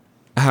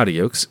Howdy,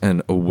 yokes,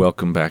 and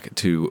welcome back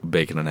to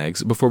Bacon and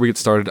Eggs. Before we get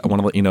started, I want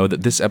to let you know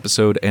that this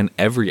episode and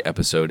every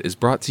episode is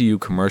brought to you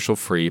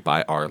commercial-free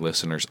by our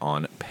listeners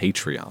on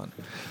Patreon.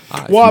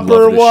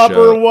 Whopper,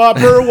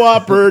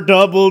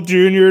 double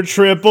junior,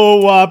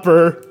 triple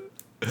Whopper.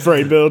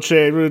 Freight bill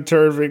chain with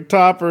terrific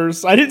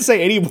toppers. I didn't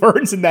say any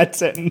words in that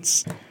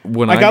sentence.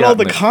 I got all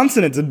the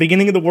consonants at the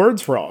beginning of the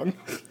words wrong.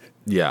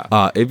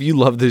 Yeah. If you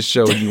love this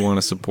show and you want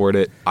to support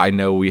it, I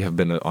know we have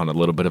been on a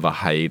little bit of a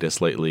hiatus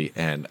lately,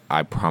 and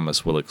I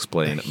promise we'll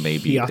explain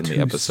maybe in the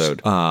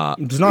episode.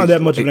 There's not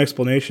that much of an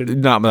explanation.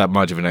 Not that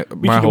much of an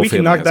explanation. We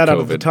can knock that out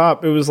of the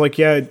top. It was like,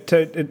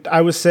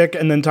 I was sick,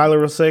 and then Tyler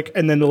was sick,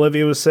 and then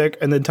Olivia was sick,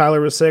 and then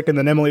Tyler was sick, and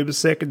then Emily was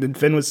sick, and then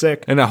Finn was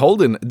sick. And now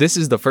Holden, this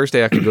is the first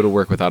day I could go to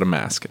work without a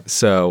mask.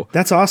 So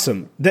that's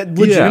awesome. That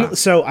legitimately. Yeah.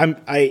 So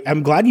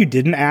I'm glad you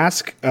didn't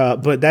ask,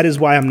 but that is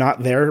why I'm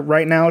not there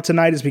right now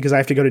tonight. Is because I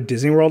have to go to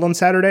Disney World on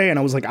Saturday, and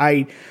I was like,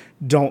 I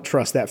don't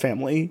trust that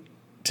family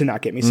to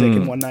not get me sick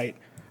in one night.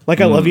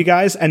 Like, I love you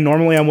guys, and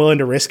normally I'm willing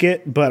to risk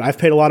it, but I've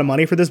paid a lot of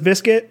money for this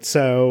biscuit,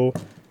 so...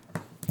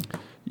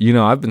 You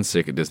know, I've been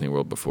sick at Disney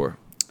World before.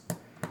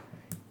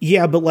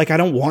 Yeah, but, like, I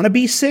don't want to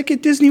be sick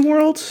at Disney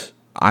World.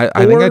 I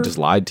think I just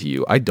lied to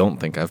you. I don't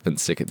think I've been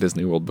sick at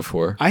Disney World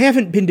before. I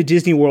haven't been to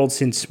Disney World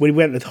since we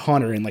went with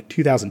Hunter in, like,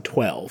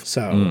 2012,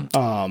 so...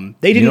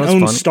 They didn't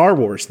own Star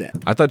Wars then.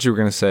 I thought you were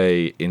going to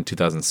say in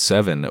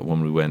 2007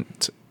 when we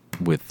went...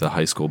 with the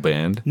high school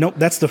band. Nope,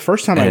 that's the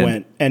first time I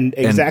went, and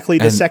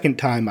the second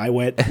time I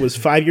went was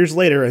 5 years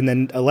later, and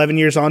then 11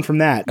 years on from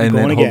that. And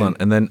then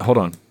hold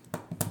on,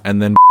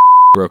 and then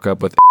broke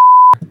up with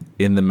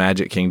in the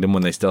Magic Kingdom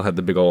when they still had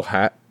the big old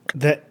hat.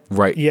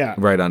 Right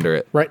under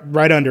it.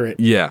 Right under it.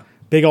 Yeah,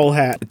 big old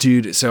hat,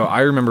 dude. So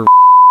I remember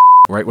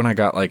right when I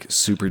got like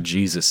super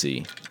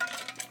Jesus-y.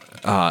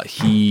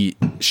 He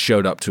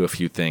showed up to a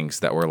few things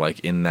that were like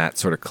in that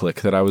sort of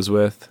clique that I was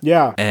with.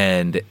 Yeah,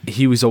 and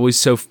he was always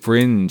so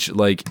fringe,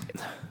 like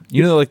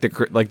you know, like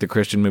the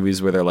Christian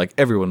movies where they're like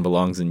everyone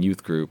belongs in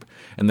youth group,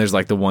 and there's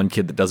like the one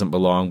kid that doesn't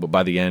belong, but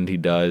by the end he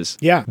does.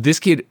 Yeah, this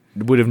kid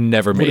would have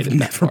never made it.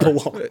 Never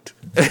belonged.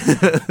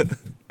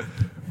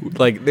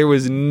 Like there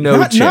was no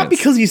chance. Not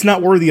because he's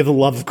not worthy of the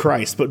love of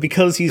Christ, but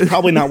because he's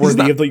probably not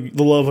worthy of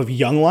the love of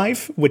young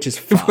life, which is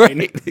fine.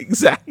 Right,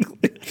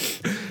 exactly.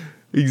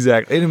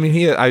 Exactly. And I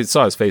mean, I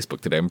saw his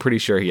Facebook today. I'm pretty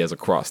sure he has a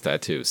cross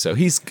tattoo, so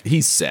he's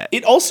set.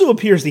 It also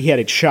appears that he had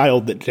a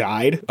child that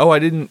died. Oh, I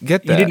didn't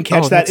get that. You didn't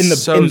catch that in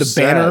the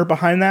banner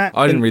behind that?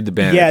 I didn't read the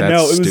banner. Yeah,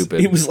 That's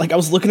stupid. It was like I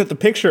was looking at the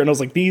picture and I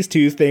was like, these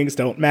two things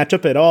don't match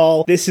up at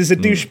all. This is a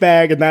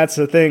douchebag, and that's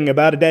the thing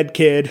about a dead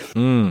kid.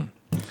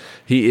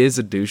 He is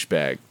a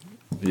douchebag.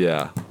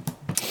 Yeah.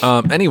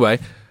 Anyway.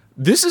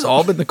 This has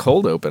all been the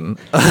cold open.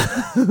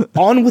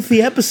 On with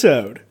the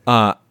episode.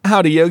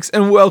 Howdy, yokes,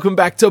 and welcome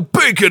back to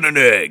Bacon and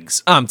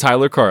Eggs. I'm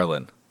Tyler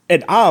Carlin.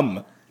 And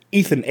I'm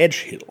Ethan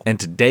Edgehill. And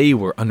today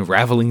we're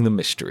unraveling the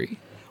mystery.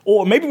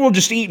 Or maybe we're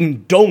just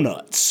eating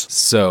donuts.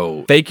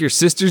 So, fake your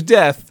sister's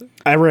death.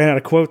 I ran out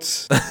of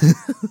quotes.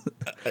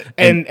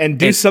 and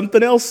do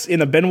something else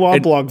in a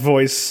Benoit Blanc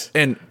voice.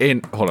 And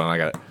hold on, I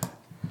got it.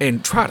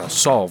 And try to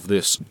solve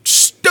this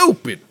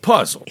stupid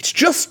puzzle. It's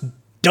just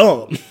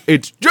dumb.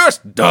 It's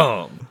just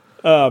dumb.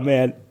 Oh,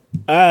 man.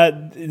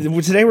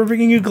 Today we're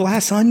bringing you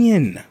Glass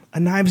Onion, a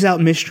Knives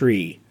Out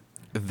mystery.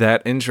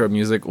 That intro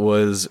music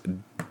was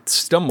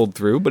stumbled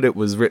through, but it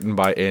was written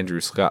by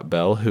Andrew Scott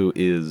Bell, who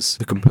is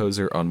the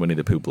composer on Winnie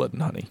the Pooh, Blood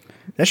and Honey.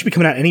 That should be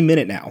coming out any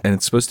minute now. And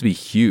it's supposed to be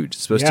huge.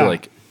 It's supposed to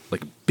like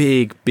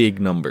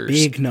big numbers.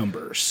 Big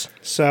numbers.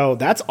 So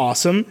that's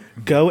awesome.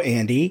 Go,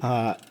 Andy.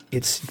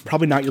 It's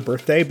probably not your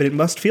birthday, but it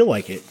must feel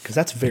like it, because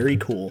that's very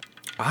cool.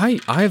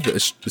 I have a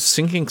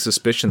sinking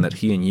suspicion that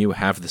he and you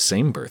have the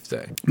same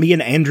birthday. Me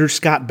and Andrew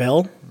Scott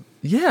Bell?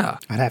 Yeah.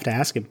 I'd have to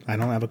ask him. I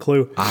don't have a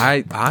clue.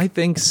 I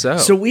think so.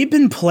 So we've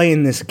been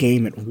playing this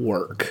game at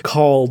work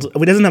called,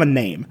 it doesn't have a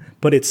name,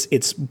 but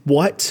it's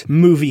what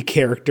movie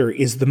character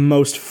is the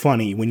most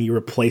funny when you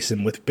replace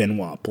him with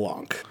Benoit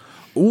Blanc?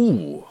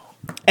 Ooh.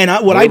 And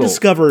what I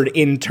discovered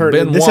in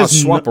turn,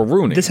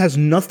 this has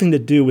nothing to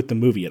do with the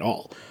movie at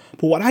all.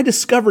 But what I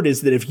discovered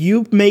is that if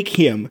you make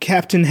him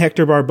Captain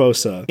Hector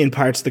Barbosa in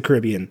Pirates of the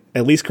Caribbean,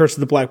 at least Curse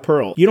of the Black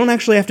Pearl, you don't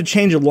actually have to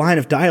change a line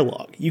of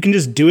dialogue. You can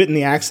just do it in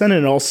the accent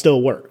and it all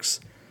still works.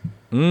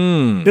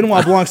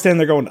 Benoit Blanc standing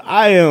there going,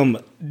 I am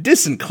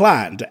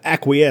disinclined to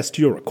acquiesce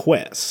to your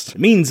request. It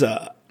means,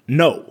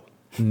 no.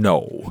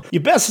 No.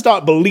 You best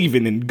start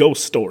believing in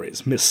ghost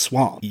stories, Miss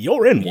Swan.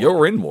 You're in one.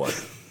 You're in one.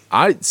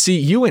 I see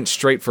you went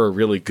straight for a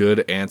really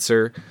good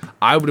answer.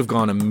 I would have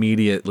gone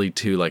immediately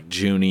to like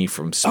Junie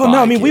from Spy Oh no,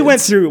 I mean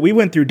Kids. we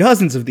went through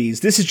dozens of these.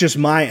 This is just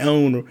my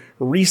own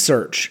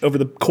research over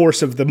the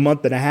course of the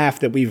month and a half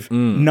that we've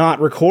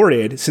not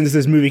recorded since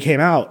this movie came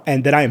out,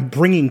 and that I am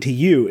bringing to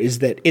you is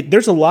that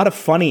there's a lot of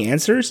funny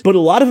answers, but a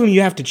lot of them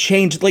you have to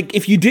change. Like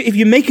if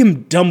you make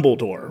him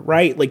Dumbledore,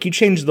 right? Like you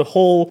change the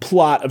whole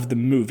plot of the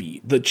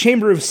movie. The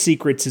Chamber of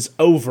Secrets is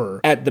over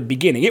at the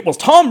beginning. It was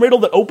Tom Riddle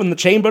that opened the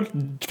chamber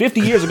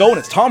 50 years ago. ago, and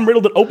it's Tom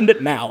Riddle that opened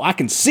it now. I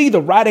can see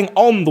the writing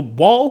on the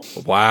wall.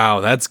 Wow,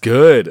 that's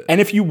good.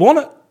 And if you want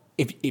to...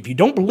 If you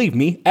don't believe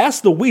me,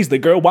 ask the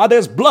Weasley girl why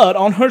there's blood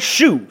on her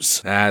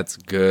shoes. That's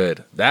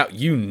good.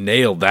 You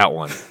nailed that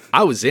one.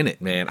 I was in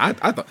it, man. I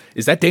thought,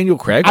 is that Daniel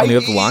Craig on the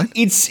other line?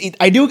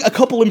 I do a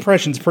couple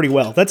impressions pretty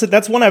well.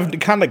 That's one I've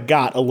kind of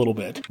got a little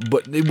bit.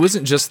 But it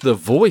wasn't just the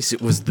voice;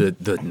 it was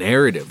the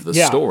narrative, the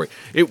story.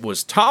 It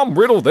was Tom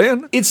Riddle.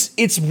 Then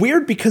it's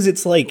weird because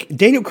it's like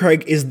Daniel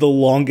Craig is the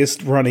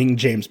longest running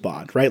James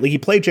Bond, right? Like he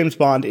played James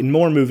Bond in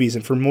more movies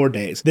and for more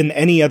days than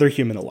any other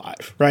human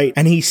alive, right?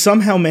 And he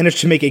somehow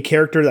managed to make a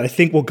character that I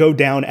think will go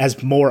down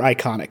as more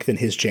iconic than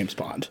his James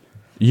Bond.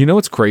 You know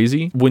what's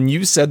crazy? When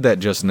you said that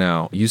just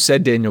now, you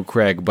said Daniel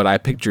Craig, but I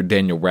pictured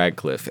Daniel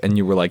Radcliffe, and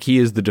you were like, he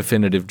is the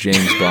definitive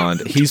James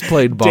Bond. He's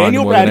played Bond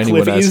Daniel more Radcliffe than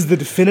anyone else. is the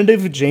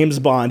definitive James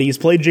Bond. He's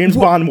played James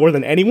Bond more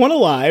than anyone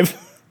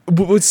alive.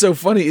 But what's so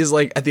funny is,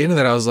 like, at the end of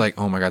that, I was like,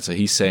 oh my God, so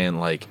he's saying,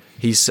 like,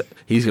 he's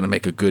going to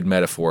make a good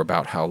metaphor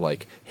about how,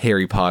 like,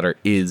 Harry Potter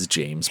is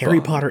James Bond. Harry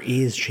Potter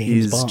is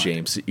James Bond.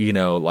 James,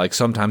 like,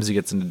 sometimes he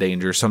gets into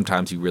danger,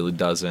 sometimes he really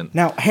doesn't.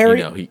 Now,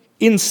 Harry,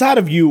 inside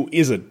of you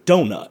is a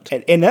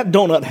donut, and that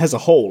donut has a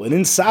hole, and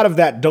inside of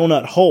that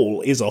donut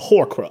hole is a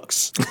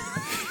Horcrux.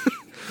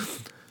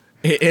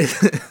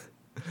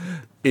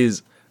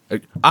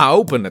 I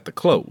open at the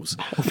close.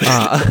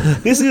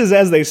 This is,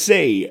 as they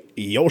say,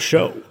 your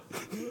show.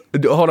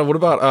 Hold on, what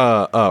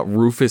about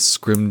Rufus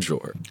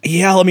Scrimgeour?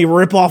 Yeah, let me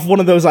rip off one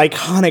of those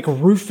iconic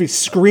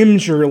Rufus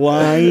Scrimgeour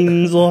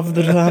lines off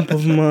the top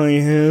of my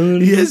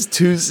head. He has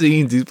two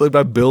scenes. He's played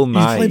by Bill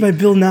Nighy. He's played by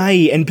Bill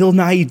Nighy, and Bill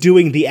Nighy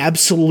doing the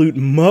absolute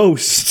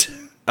most.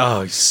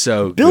 Oh, he's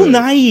so Bill good.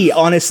 Nighy,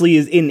 honestly,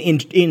 is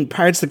in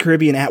Pirates of the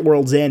Caribbean at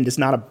World's End is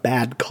not a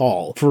bad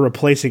call for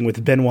replacing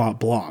with Benoit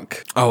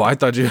Blanc. Oh, I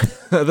thought you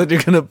were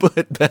gonna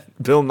put that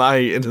Bill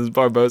Nighy in his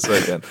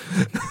Barbossa again.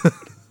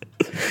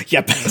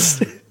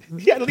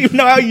 Yeah, I don't even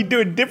know how you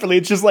do it differently.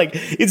 It's just like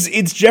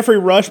it's Jeffrey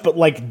Rush, but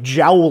like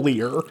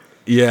jowlier.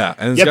 Yeah,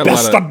 and you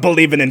best stop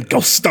believing in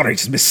ghost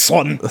stories, my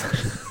son.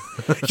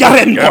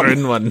 You're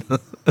in one.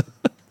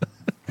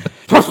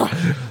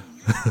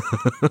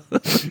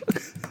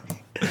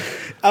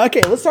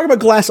 Okay, let's talk about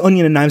Glass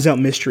Onion and Knives Out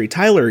Mystery.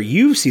 Tyler,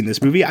 you've seen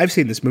this movie. I've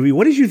seen this movie.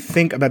 What did you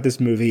think about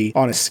this movie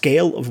on a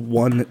scale of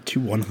 1 to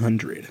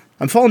 100?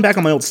 I'm falling back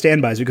on my old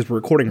standbys because we're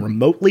recording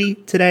remotely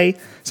today,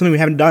 something we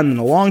haven't done in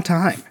a long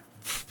time.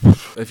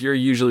 If you're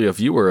usually a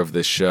viewer of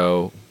this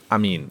show, I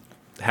mean,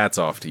 hats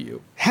off to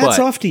you. Hats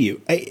off to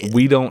you.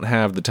 We don't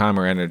have the time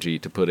or energy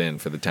to put in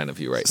for the 10 of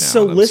you right now.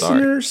 So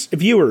listeners,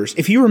 viewers,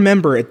 if you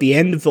remember at the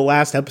end of the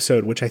last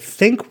episode, which I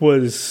think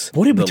was...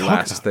 What did we talk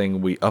about? The last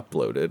thing we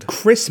uploaded.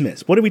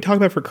 Christmas. What did we talk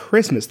about for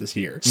Christmas this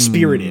year?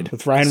 Spirited.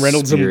 With Ryan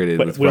Reynolds and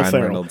Will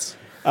Ferrell.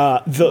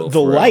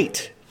 The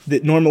light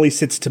that normally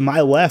sits to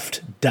my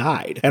left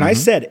died. And I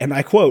said, and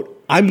I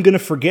quote, I'm going to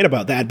forget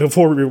about that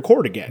before we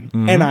record again.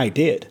 And I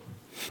did.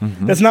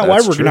 That's not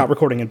why we're not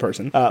recording in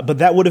person, but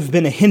that would have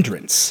been a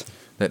hindrance.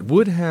 That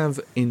would have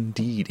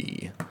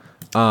indeedy.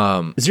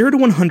 0 to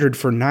 100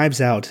 for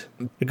Knives Out,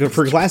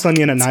 for Glass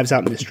Onion and Knives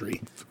Out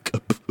Mystery.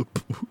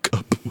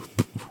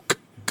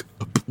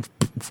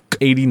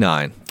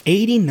 89.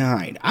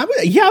 89.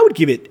 I would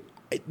give it.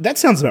 That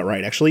sounds about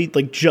right, actually.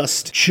 Like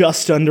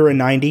just under a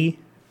 90.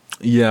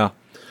 Yeah,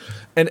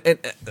 and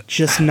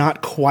just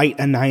not quite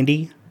a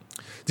 90.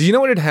 Do you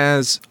know what it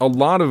has? A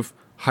lot of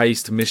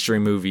heist mystery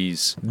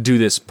movies do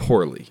this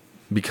poorly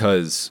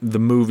because the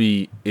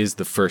movie is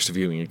the first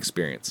viewing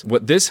experience.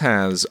 What this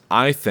has,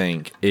 I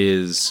think,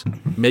 is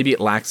maybe it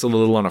lacks a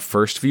little on a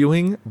first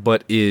viewing,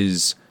 but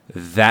is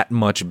that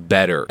much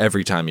better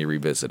every time you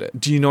revisit it.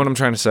 Do you know what I'm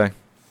trying to say?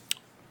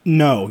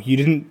 No, you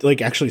didn't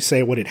actually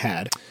say what it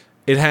had.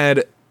 It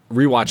had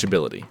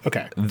rewatchability.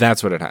 Okay.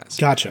 That's what it has.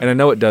 Gotcha. And I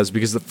know it does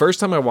because the first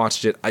time I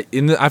watched it,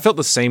 I felt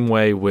the same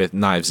way with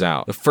Knives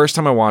Out. The first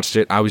time I watched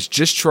it, I was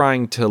just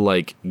trying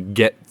to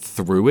get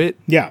through it.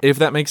 Yeah. If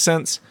that makes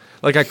sense.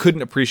 I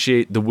couldn't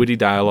appreciate the witty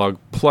dialogue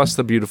plus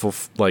the beautiful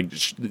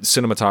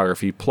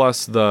cinematography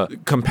plus the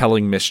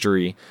compelling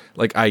mystery.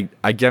 I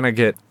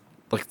get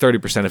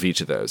 30% of each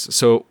of those.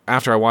 So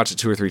after I watch it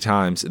 2 or 3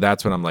 times,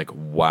 that's when I'm like,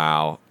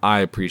 wow, I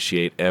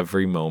appreciate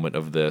every moment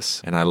of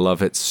this, and I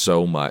love it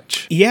so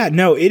much. Yeah,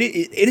 no, it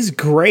is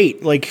great.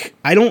 It's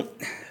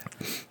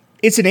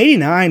an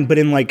 89, but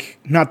in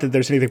not that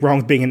there's anything wrong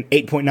with being an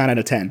 8.9 out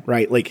of 10,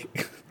 right?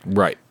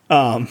 Right.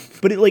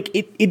 But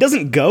it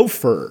doesn't go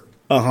for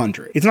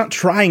 100. It's not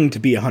trying to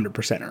be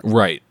 100%er.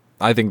 Right.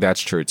 I think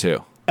that's true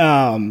too.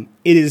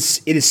 It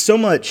is so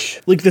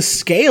much the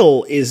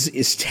scale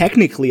is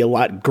technically a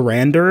lot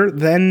grander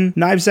than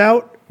Knives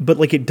Out, but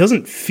it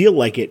doesn't feel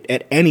like it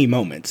at any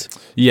moment.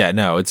 Yeah,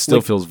 no, it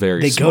still feels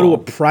very small. They go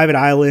to a private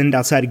island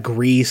outside of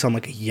Greece on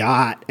a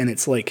yacht, and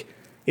it's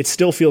it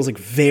still feels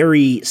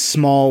very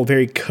small,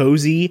 very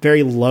cozy,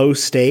 very low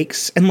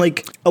stakes. And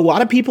a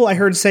lot of people I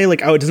heard say oh,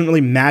 it doesn't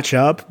really match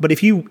up, but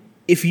if you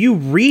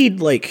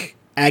read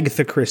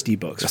Agatha Christie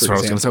books. That's what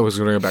I was going to say. I was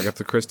going to go back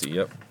Agatha Christie,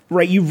 yep.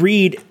 Right, you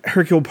read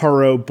Hercule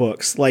Poirot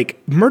books.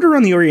 Murder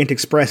on the Orient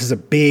Express is a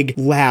big,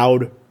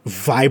 loud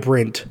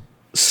vibrant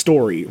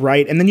story,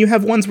 right? And then you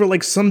have ones where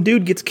like some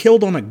dude gets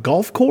killed on a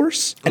golf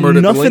course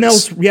and nothing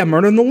else. Yeah,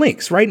 Murder in the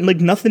Links, right? And like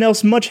nothing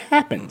else much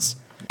happens.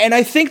 And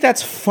I think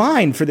that's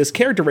fine for this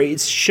character, right?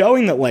 It's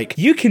showing that like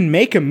you can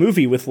make a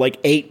movie with like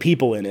 8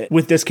 people in it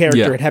with this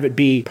character and have it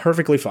be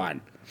perfectly fine.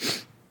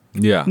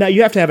 Yeah. Now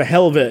you have to have a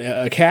hell of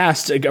a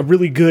cast, a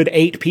really good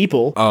 8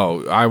 people.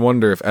 Oh, I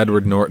wonder if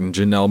Edward Norton,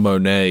 Janelle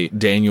Monáe,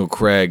 Daniel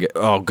Craig,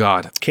 oh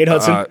God. Kate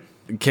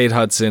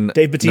Hudson.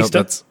 Dave Bautista.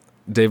 No, that's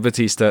Dave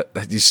Bautista.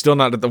 You're still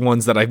not at the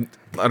ones that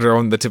are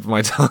on the tip of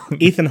my tongue.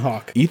 Ethan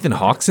Hawke. Ethan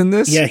Hawke's in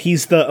this? Yeah,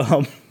 he's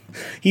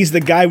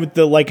the guy with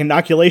the like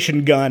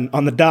inoculation gun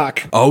on the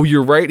dock. Oh,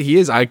 you're right. He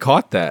is. I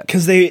caught that.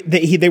 Because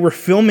they were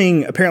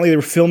filming. Apparently, they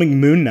were filming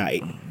Moon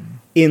Knight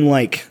in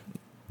like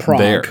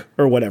Prague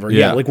or whatever.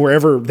 Yeah, like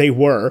wherever they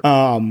were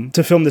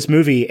to film this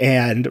movie.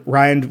 And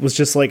Ryan was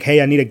just like,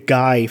 "Hey, I need a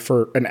guy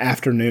for an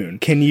afternoon.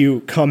 Can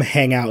you come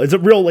hang out?" It's a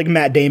real like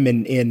Matt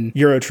Damon in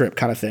Eurotrip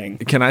kind of thing.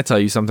 Can I tell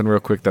you something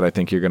real quick that I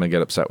think you're gonna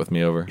get upset with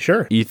me over?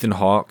 Sure. Ethan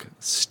Hawke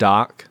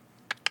stock.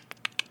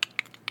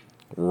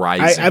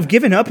 Rising. I've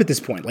given up at this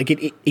point. Like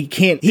it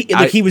can't.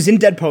 He was in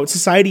Dead Poet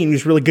Society and he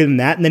was really good in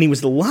that. And then he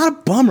was a lot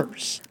of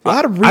bummers. A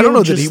lot of real. I don't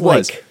know that he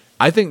was.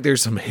 I think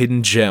there's some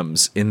hidden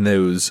gems in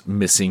those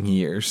missing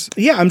years.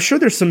 Yeah, I'm sure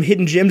there's some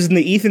hidden gems in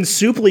the Ethan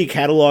Suplee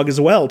catalog as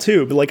well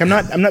too. But like I'm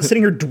not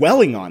sitting here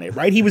dwelling on it.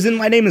 Right? He was in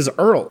My Name Is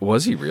Earl.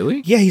 Was he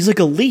really? Yeah, he's like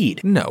a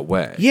lead. No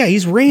way. Yeah,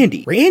 he's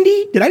Randy.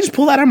 Randy? Did I just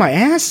pull that out of my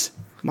ass?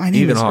 My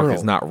name Ethan is Hawke Earl.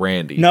 is not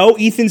Randy. No,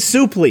 Ethan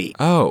Suplee.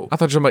 Oh, I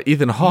thought you were talking about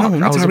Ethan Hawke. No, I'm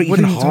not talking about what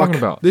Ethan are you Hawke. talking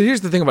about?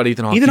 Here's the thing about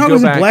Ethan Hawke. Ethan Hawke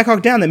was in Black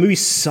Hawk Down. That movie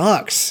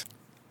sucks.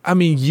 I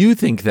mean, you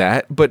think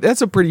that, but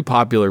that's a pretty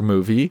popular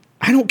movie.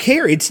 I don't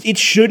care. It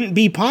shouldn't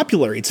be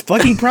popular. It's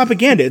fucking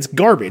propaganda. It's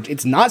garbage.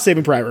 It's not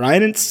Saving Private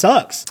Ryan, and it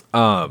sucks.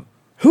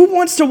 Who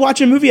wants to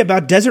watch a movie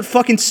about Desert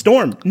fucking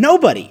Storm?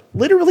 Nobody.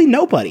 Literally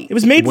nobody. It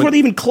was made before they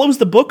even closed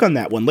the book on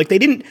that one. Like they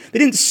didn't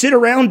sit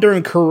around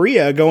during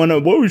Korea going,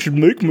 "Well, we should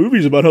make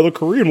movies about how the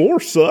Korean War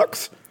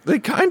sucks." They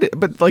kind of,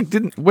 but like,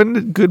 when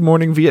did Good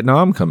Morning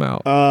Vietnam come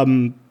out?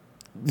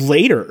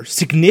 Later,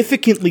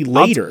 significantly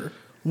later.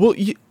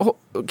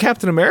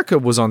 Captain America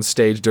was on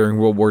stage during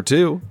World War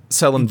II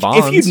selling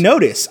bonds. If you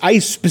notice, I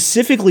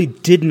specifically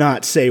did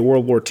not say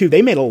World War II.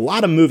 They made a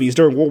lot of movies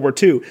during World War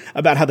II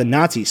about how the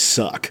Nazis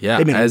suck. Yeah,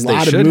 they made a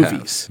lot of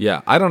movies.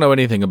 Yeah, I don't know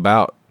anything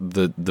about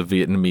the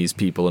Vietnamese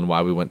people and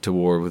why we went to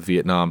war with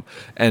Vietnam.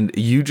 And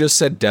you just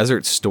said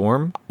Desert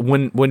Storm.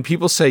 When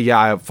people say, "Yeah,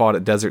 I fought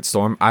at Desert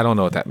Storm," I don't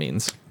know what that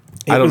means.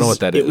 I don't know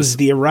what that is. It was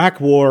the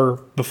Iraq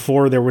War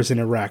before there was an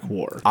Iraq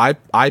War.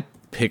 I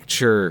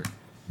picture.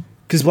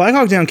 Because Black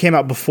Hawk Down came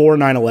out before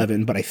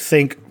 9/11, but I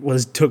think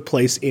took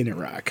place in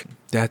Iraq.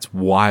 That's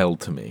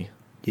wild to me.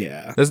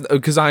 Yeah.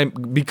 Because I'm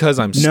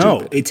stupid.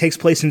 No, it takes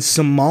place in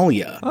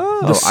Somalia.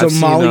 Oh, the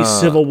Somali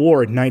Civil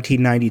War in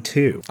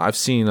 1992. I've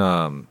seen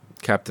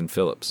Captain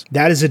Phillips.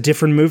 That is a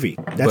different movie.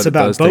 That's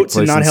about boats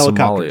and not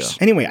helicopters.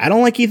 Somalia. Anyway, I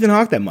don't like Ethan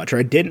Hawke that much. Or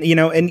I didn't,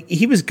 and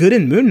he was good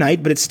in Moon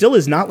Knight, but it still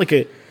is not like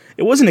it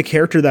wasn't a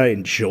character that I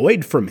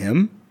enjoyed from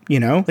him.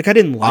 Like I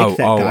didn't like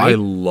that guy. I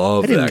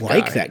love that guy. I didn't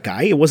like that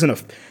guy. It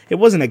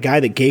wasn't a guy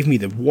that gave me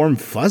the warm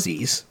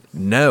fuzzies.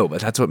 No,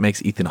 but that's what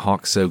makes Ethan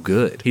Hawke so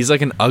good. He's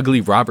like an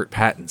ugly Robert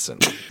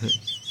Pattinson.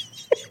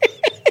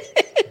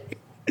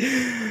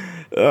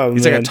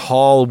 He's like a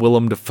tall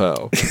Willem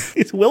Dafoe.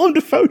 Is Willem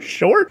Dafoe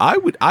short? I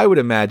would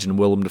imagine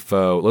Willem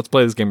Dafoe. Let's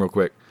play this game real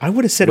quick. I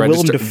would have said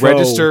Willem Dafoe.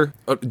 Register.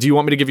 Do you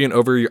want me to give you an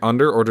over or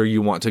under, or do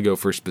you want to go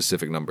for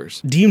specific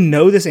numbers? Do you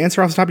know this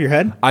answer off the top of your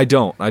head? I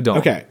don't.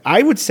 Okay,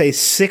 I would say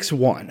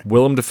 6'1".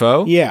 Willem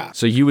Dafoe? Yeah.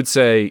 So you would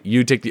say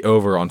you take the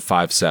over on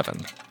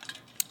 5'7".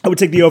 I would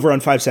take the over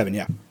on 5'7",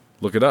 yeah.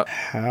 Look it up.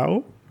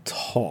 How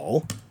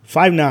tall?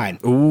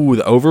 5'9". Ooh,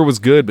 the over was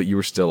good, but you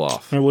were still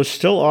off. I was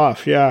still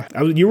off, yeah.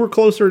 You were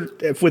closer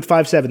with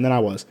 5'7" than I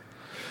was.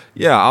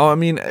 Yeah, I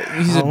mean,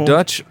 he's a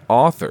Dutch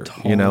author.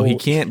 He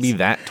can't be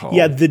that tall.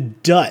 Yeah, the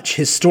Dutch,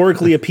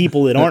 historically a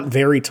people that aren't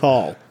very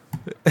tall.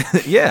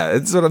 Yeah,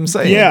 that's what I'm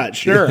saying. Yeah,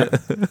 sure.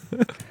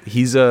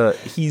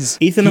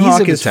 Ethan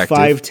Hawke is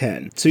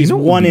 5'10", so he's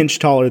 1 inch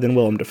taller than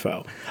Willem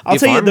Dafoe. I'll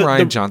tell you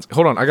Ryan Johnson.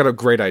 Hold on, I got a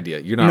great idea.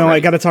 You're not. No,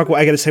 ready.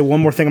 I got to say one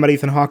more thing about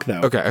Ethan Hawke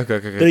though. Okay.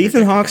 The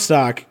Ethan Hawke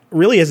stock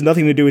really has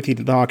nothing to do with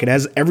Ethan Hawke. It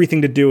has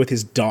everything to do with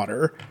his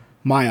daughter,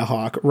 Maya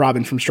Hawke,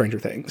 Robin from Stranger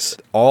Things.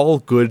 All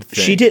good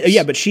things. She did,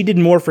 yeah, but she did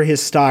more for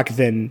his stock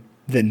than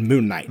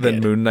Moon Knight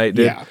did. Moon Knight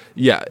did?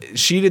 Yeah,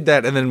 she did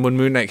that, and then when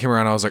Moon Knight came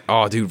around, I was like,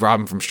 oh, dude,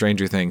 Robin from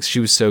Stranger Things,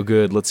 she was so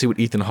good. Let's see what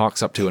Ethan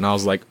Hawke's up to. And I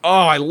was like,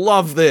 oh, I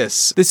love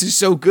this. This is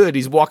so good.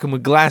 He's walking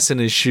with glass in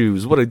his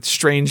shoes. What a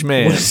strange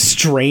man. What a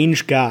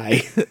strange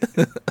guy.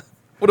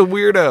 What a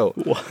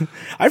weirdo.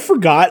 I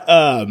forgot,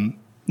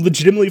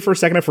 legitimately for a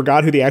second, I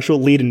forgot who the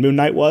actual lead in Moon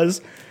Knight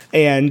was,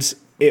 and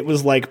it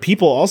was like,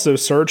 people also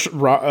search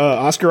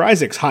Oscar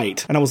Isaac's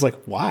height. And I was like,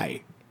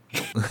 why?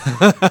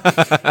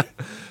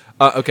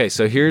 Okay,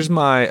 so here's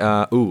my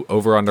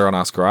over-under on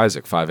Oscar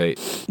Isaac,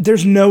 5'8".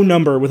 There's no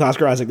number with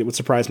Oscar Isaac that would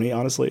surprise me,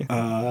 honestly.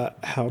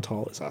 How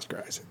tall is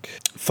Oscar Isaac?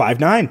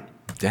 5'9".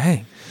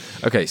 Dang.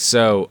 Okay,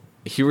 so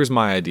Here was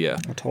my idea.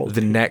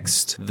 The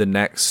next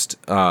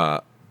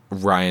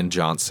Rian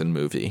Johnson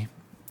movie.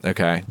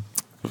 Okay.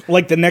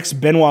 Like the next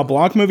Benoit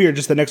Blanc movie, or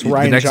just the next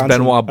Rian Johnson?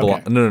 Benoit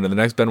Blanc. Okay. No, the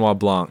next Benoit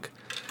Blanc.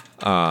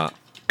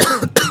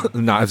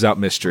 Knives Out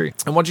mystery.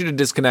 I want you to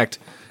disconnect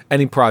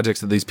any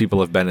projects that these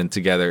people have been in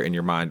together in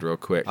your mind real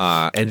quick,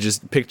 and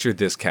just picture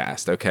this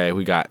cast. Okay,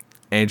 we got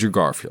Andrew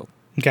Garfield.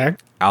 Okay.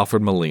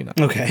 Alfred Molina.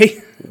 Okay.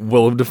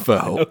 Willem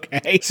Dafoe.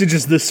 Okay. So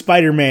just the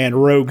Spider-Man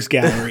rogues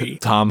gallery.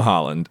 Tom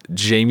Holland.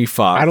 Jamie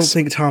Foxx. I don't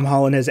think Tom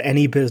Holland has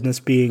any business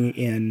being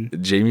in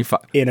Jamie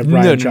Foxx in a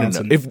Rian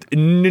Johnson.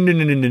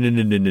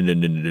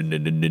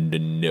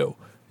 No.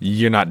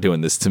 You're not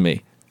doing this to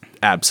me.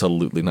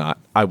 Absolutely not.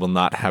 I will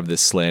not have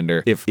this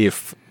slander.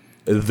 If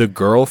the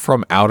girl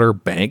from Outer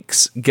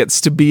Banks gets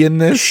to be in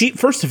this,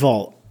 first of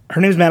all,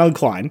 her name is Madeline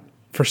Klein,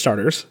 for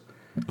starters.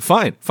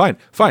 Fine.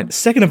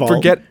 Second of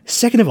all, they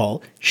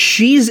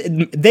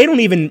don't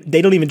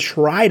even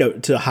try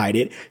to hide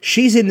it.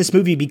 She's in this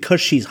movie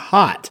because she's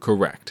hot.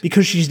 Correct.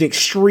 Because she's an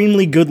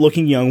extremely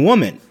good-looking young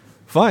woman.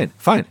 Fine.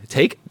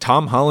 Take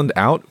Tom Holland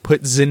out.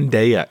 Put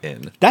Zendaya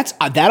in. That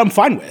I'm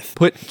fine with.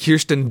 Put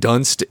Kirsten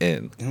Dunst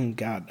in. Oh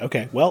God.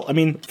 Okay. Well, I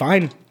mean,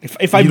 fine.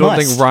 If I you don't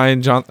think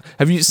Rian Johnson?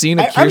 Have you seen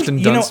a Kirsten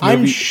Dunst movie?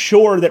 I'm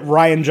sure that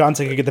Rian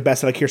Johnson could get the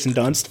best out of Kirsten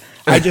Dunst.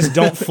 I just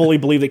don't fully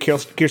believe that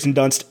Kirsten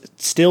Dunst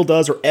still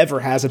does or ever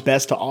has a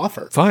best to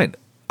offer. Fine.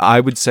 I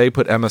would say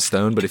put Emma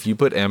Stone, but if you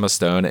put Emma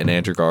Stone and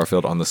Andrew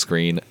Garfield on the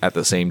screen at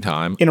the same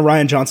time in a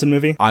Rian Johnson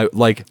movie,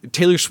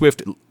 Taylor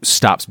Swift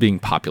stops being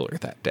popular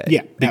that day.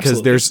 Yeah, because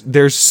absolutely.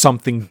 there's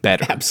something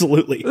better.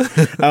 Absolutely.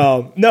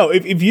 No,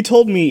 if you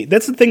told me,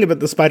 that's the thing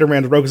about the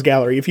Spider-Man Rogues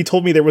Gallery. If you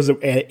told me there was a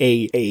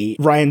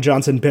Rian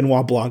Johnson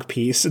Benoit Blanc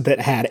piece that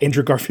had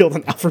Andrew Garfield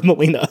and Alfred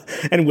Molina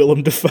and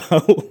Willem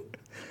Dafoe,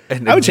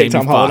 and I would take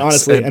Tom Holland,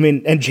 Fox,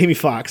 honestly. And Jamie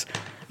Foxx.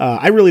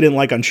 I really didn't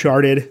like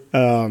Uncharted.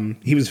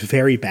 He was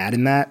very bad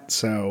in that.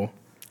 So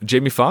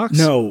Jamie Foxx?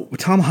 No,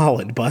 Tom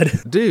Holland, bud.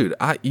 Dude,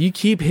 you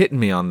keep hitting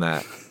me on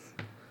that.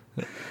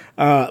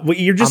 Well,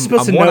 you're just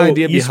supposed to know.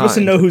 You're supposed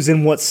to know who's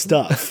in what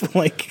stuff.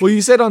 Like, well,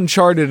 you said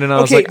Uncharted, and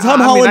I was like, Tom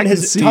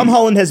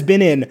Holland has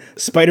been in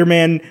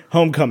Spider-Man: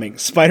 Homecoming,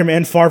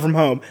 Spider-Man: Far From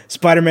Home,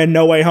 Spider-Man: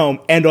 No Way Home,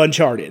 and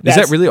Uncharted. Is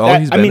that really all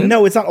he's been in?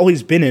 No, it's not all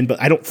he's been in,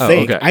 but I don't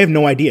think. Okay. I have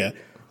no idea.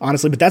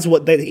 Honestly, but that's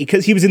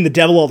because he was in The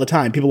Devil All the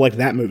Time. People liked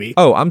that movie.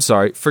 Oh, I'm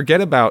sorry. Forget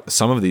about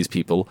some of these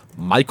people.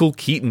 Michael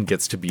Keaton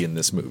gets to be in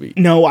this movie.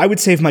 No, I would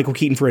save Michael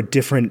Keaton for a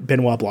different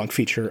Benoit Blanc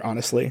feature,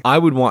 honestly. I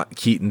would want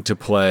Keaton to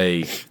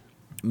play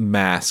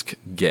mask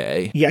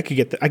gay. Yeah, I could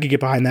get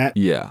behind that.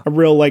 Yeah. A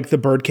real, like, the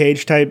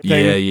Birdcage type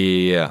thing.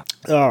 Yeah.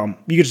 You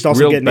could just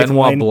also real get Nathan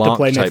Benoit Lane Blanc to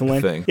play Nathan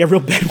Lane. thing. Yeah,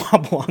 real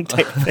Benoit Blanc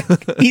type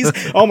thing.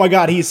 Oh my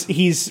God,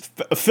 he's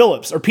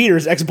Phillips or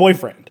Peter's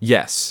ex-boyfriend.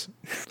 Yes.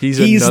 Because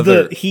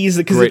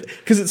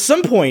at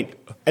some point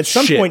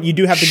you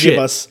do have to give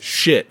us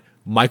shit.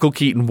 Michael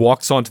Keaton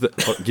walks onto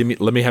the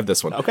let me have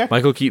this one. Okay.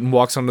 Michael Keaton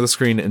walks onto the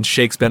screen and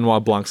shakes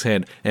Benoit Blanc's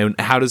hand. And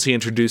how does he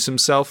introduce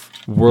himself?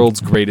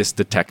 World's greatest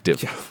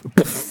detective.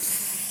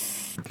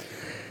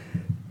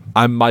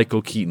 I'm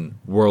Michael Keaton,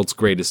 world's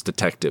greatest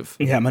detective.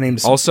 Yeah, my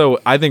name's also,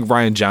 I think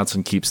Rian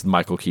Johnson keeps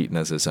Michael Keaton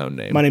as his own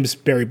name. My name's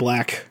Barry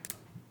Black,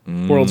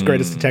 world's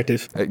greatest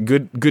detective.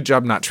 Good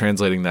job not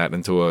translating that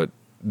into a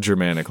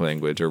Germanic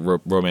language or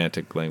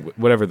romantic language,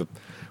 whatever.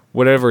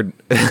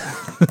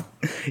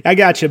 I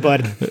got you,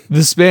 bud.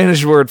 The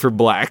Spanish word for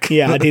black.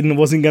 Yeah,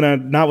 wasn't gonna,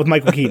 not with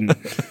Michael Keaton.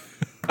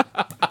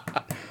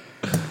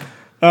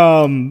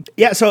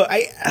 Yeah, so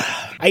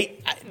I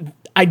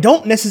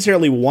don't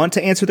necessarily want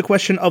to answer the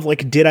question of,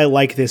 like, did I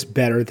like this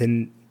better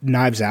than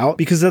Knives Out?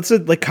 Because that's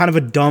kind of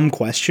a dumb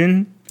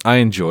question. I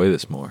enjoy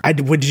this more.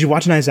 Did you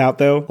watch Knives Out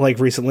though? Like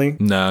recently?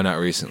 No, not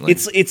recently.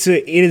 It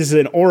is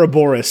an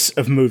Ouroboros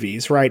of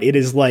movies, right? It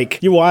is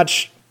like you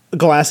watch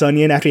Glass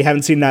Onion after you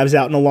haven't seen Knives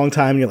Out in a long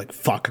time, and you're like,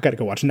 "Fuck, I gotta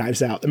go watch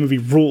Knives Out." The movie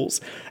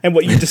rules, and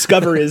what you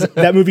discover is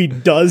that movie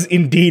does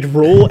indeed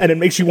rule, and it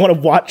makes you want to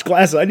watch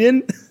Glass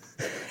Onion.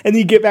 And then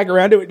you get back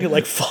around to it, and you're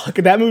like, "Fuck,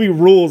 that movie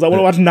rules. I want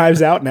to watch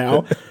Knives Out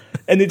now."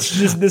 And it's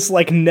just this,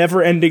 like,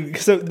 never-ending...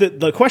 So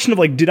the question of,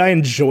 like, did I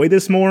enjoy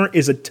this more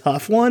is a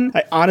tough one.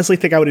 I honestly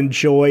think I would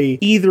enjoy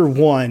either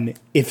one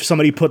if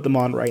somebody put them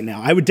on right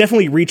now. I would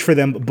definitely reach for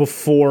them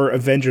before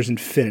Avengers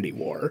Infinity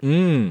War.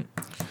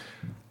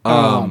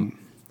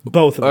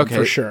 Both of them,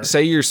 for sure.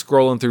 Say you're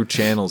scrolling through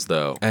channels,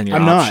 though, and your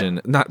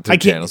not through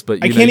channels,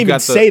 but I can't even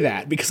say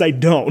that because I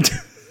don't.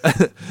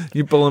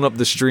 You're pulling up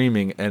the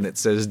streaming, and it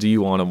says, do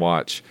you want to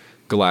watch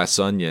Glass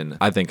Onion?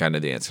 I think I know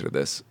the answer to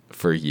this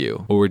for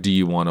you. Or do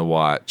you want to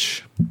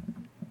watch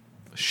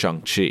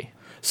Shang-Chi?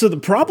 So the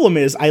problem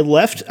is I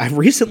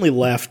recently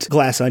left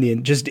Glass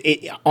Onion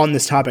on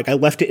this topic. I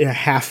left it in a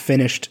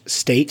half-finished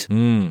state.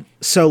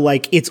 So,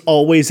 like, it's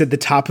always at the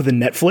top of the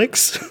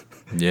Netflix.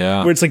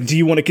 Yeah. Where it's like, do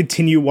you want to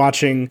continue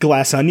watching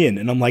Glass Onion?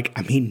 And I'm like,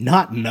 I mean,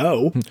 not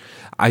no.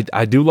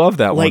 I do love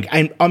that one.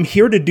 Like, I'm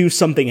here to do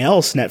something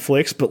else,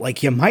 Netflix, but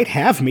like, you might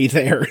have me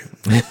there.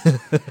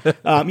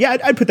 Yeah,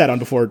 I'd put that on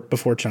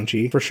before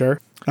Shang-Chi, for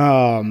sure. Yeah,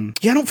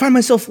 I don't find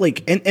myself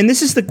like, and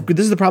this is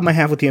the problem I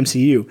have with the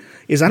MCU,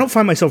 is I don't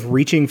find myself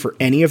reaching for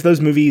any of those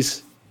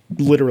movies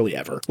literally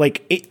ever.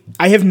 Like,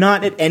 I have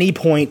not at any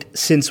point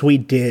since we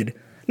did.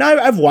 Now,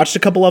 I've watched a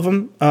couple of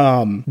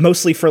them,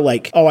 mostly for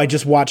like, oh, I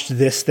just watched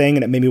this thing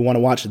and it made me want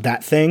to watch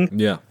that thing.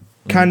 Yeah.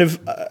 Kind of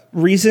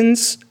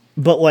reasons.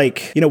 But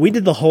like, we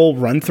did the whole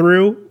run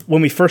through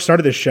when we first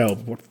started this show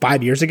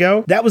 5 years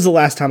ago. That was the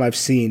last time I've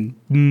seen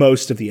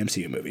most of the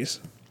MCU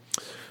movies.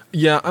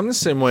 Yeah, I'm the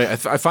same way. I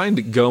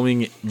find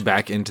going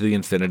back into the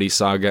Infinity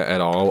Saga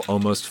at all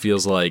almost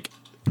feels like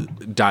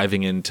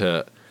diving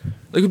into...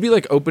 Like, it would be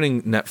like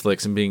opening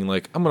Netflix and being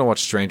like, I'm going to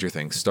watch Stranger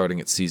Things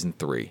starting at season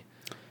 3.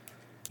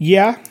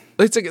 Yeah.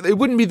 It's like, it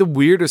wouldn't be the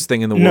weirdest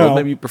thing in the world.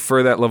 Maybe you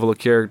prefer that level of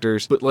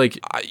characters, but like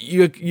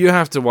you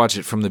have to watch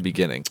it from the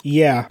beginning.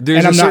 Yeah,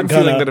 there's a certain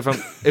feeling that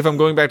if I'm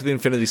going back to the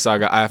Infinity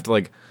Saga, I have to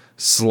like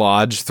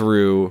slodge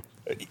through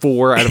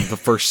 4 out of the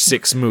first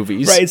 6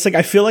 movies. Right. It's like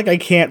I feel like I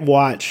can't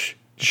watch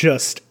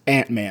just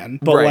Ant-Man,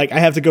 but like I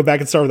have to go back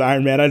and start with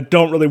Iron Man. I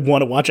don't really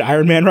want to watch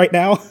Iron Man right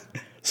now,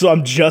 so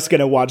I'm just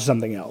gonna watch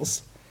something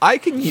else. I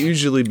can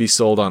usually be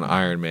sold on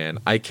Iron Man.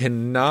 I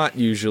cannot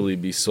usually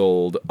be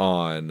sold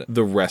on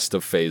the rest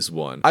of Phase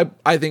 1.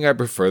 I think I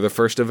prefer the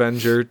first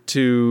Avenger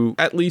to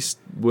at least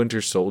Winter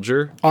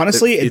Soldier.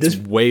 Honestly, it's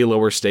way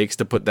lower stakes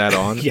to put that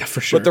on. Yeah, for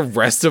sure. But the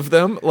rest of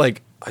them,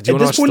 like, do you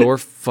want to watch Thor?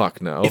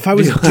 Fuck no. If I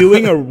was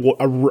doing a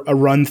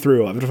run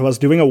through of it, if I was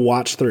doing a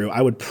watch through,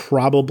 I would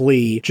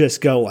probably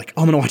just go like,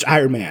 oh, I'm going to watch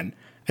Iron Man.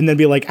 And then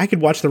be like, I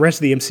could watch the rest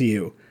of the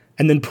MCU.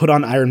 And then put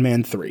on Iron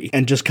Man 3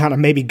 and just kind of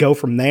maybe go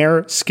from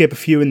there, skip a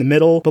few in the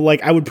middle. But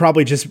like, I would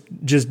probably just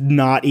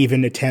not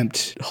even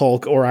attempt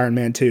Hulk or Iron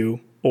Man 2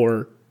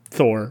 or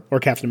Thor or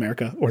Captain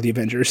America or the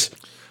Avengers.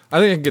 I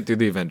think I can get through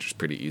the Avengers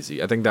pretty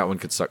easy. I think that one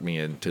could suck me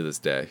in to this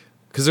day.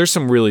 Because there's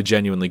some really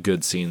genuinely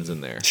good scenes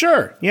in there.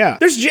 Sure, yeah.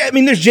 There's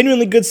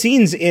genuinely good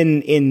scenes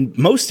in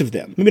most of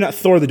them. Maybe not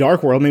Thor: The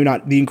Dark World, maybe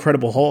not The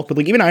Incredible Hulk, but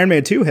like even Iron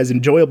Man 2 has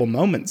enjoyable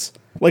moments.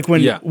 Like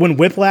when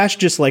Whiplash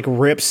just like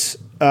rips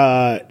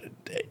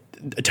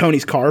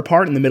Tony's car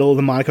apart in the middle of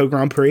the Monaco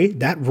Grand Prix,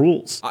 that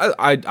rules.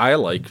 I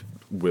like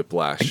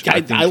Whiplash.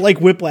 I like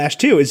Whiplash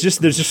too. It's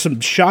just there's just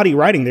some shoddy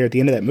writing there at the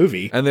end of that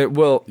movie. And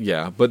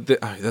but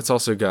that's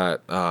also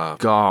got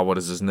what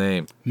is his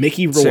name?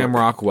 Mickey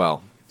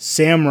Rourke.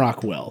 Sam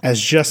Rockwell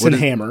as Justin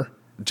Hammer.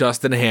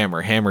 Justin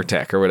Hammer, Hammer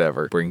Tech or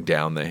whatever. Bring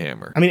down the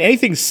hammer. I mean,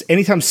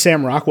 anytime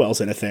Sam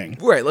Rockwell's in a thing,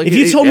 right? Like if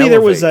you told me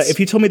there was a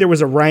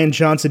Rian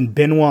Johnson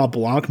Benoit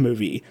Blanc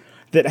movie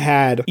that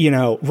had,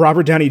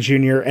 Robert Downey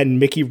Jr. and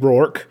Mickey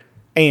Rourke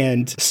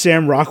and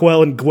Sam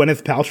Rockwell and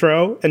Gwyneth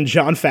Paltrow and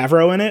Jon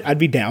Favreau in it, I'd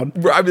be down.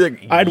 I'd be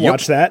like, I'd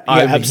watch that. Yeah,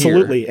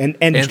 absolutely. Here.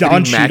 And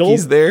Don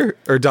Cheadle's there,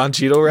 or Don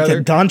Cheadle rather.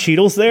 Yeah, Don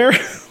Cheadle's there.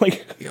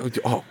 Like,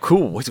 oh,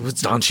 cool. What's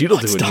Don Cheadle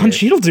doing? What's Don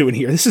Cheadle doing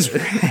here? This is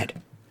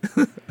rad.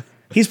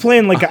 He's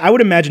playing like I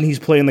would imagine he's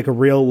playing like a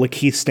real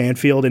Lakeith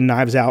Stanfield in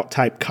Knives Out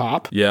type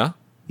cop. Yeah.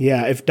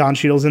 Yeah. If Don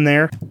Cheadle's in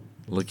there.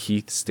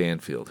 Lakeith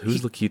Stanfield.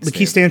 Who's Lakeith Stanfield?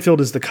 Lakeith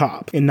Stanfield is the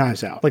cop in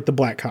Knives Out, like the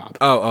black cop.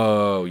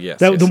 Oh, yes.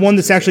 The one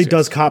that actually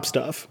does cop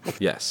stuff.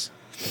 Yes.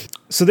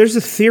 So there's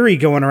a theory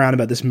going around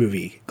about this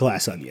movie,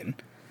 Glass Onion.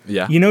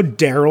 Yeah. You know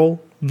Daryl,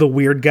 the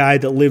weird guy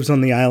that lives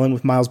on the island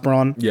with Miles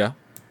Braun? Yeah.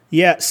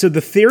 Yeah, so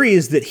the theory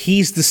is that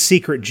he's the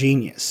secret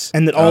genius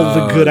and that all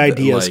the good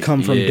ideas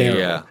come from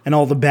Daryl and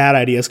all the bad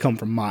ideas come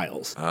from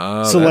Miles.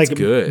 Oh, so that's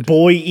good.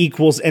 Boy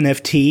equals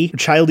NFT,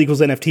 child equals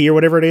NFT or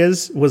whatever it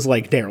is, was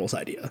like Daryl's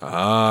idea.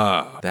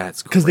 Oh,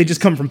 that's because they just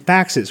come from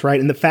faxes, right?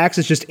 And the fax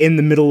is just in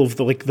the middle of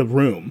the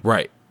room.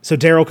 Right. So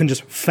Daryl can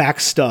just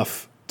fax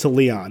stuff to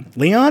Leon.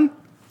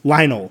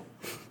 Lionel.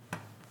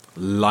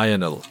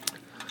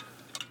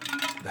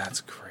 That's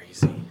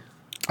crazy.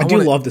 I do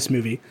love this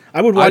movie.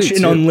 I would watch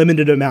an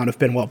unlimited amount of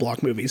Benoit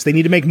Blanc movies. They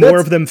need to make more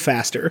of them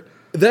faster.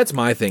 That's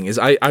my thing. Is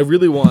I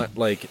really want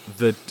like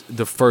the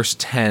first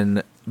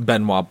 10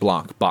 Benoit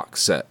Blanc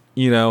box set.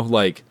 I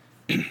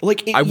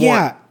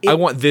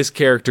want this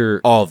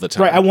character all the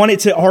time. Right. I want it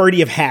to already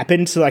have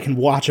happened so I can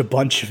watch a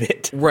bunch of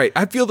it. Right.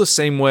 I feel the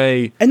same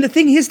way. And the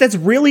thing is, that's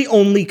really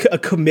only a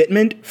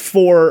commitment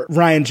for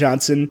Rian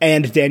Johnson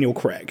and Daniel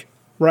Craig.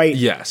 Right.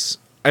 Yes.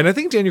 And I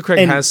think Daniel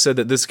Craig has said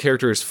that this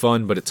character is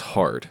fun, but it's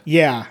hard.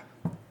 Yeah.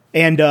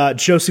 And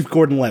Joseph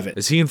Gordon-Levitt.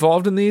 Is he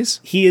involved in these?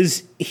 He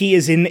is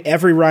in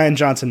every Rian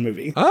Johnson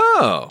movie.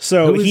 Oh.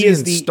 So he is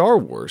in Star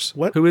Wars.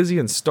 What? Who is he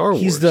in Star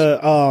Wars? He's he's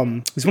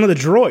one of the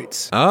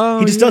droids. Oh.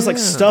 He just does like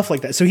stuff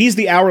like that. So he's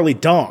the hourly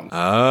dong.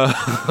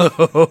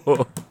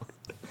 Oh.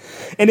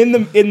 And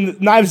in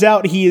Knives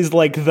Out, he is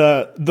like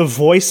the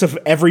voice of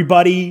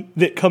everybody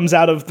that comes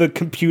out of the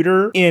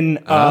computer in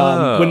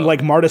when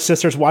like Marta's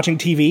sister's watching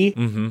TV.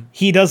 Mm-hmm.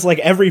 He does like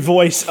every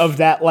voice of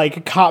that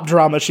like cop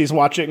drama she's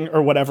watching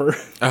or whatever.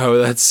 Oh,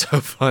 that's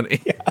so funny.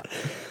 Yeah.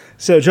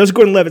 So Joseph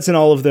Gordon-Levitt's in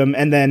all of them,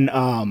 and then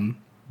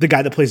the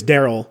guy that plays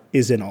Daryl,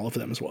 is in all of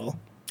them as well.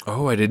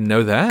 Oh, I didn't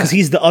know that. Because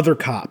he's the other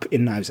cop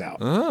in Knives Out.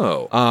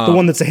 Oh. The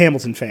one that's a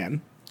Hamilton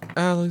fan.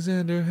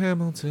 Alexander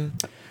Hamilton.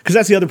 Because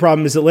that's the other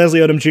problem, is that Leslie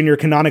Odom Jr.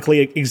 canonically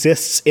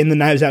exists in the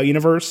Knives Out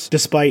universe,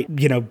 despite,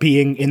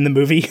 being in the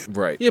movie.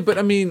 Right. Yeah, but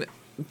I mean,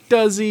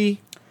 does he?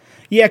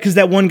 Yeah, because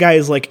that one guy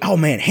is like, oh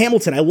man,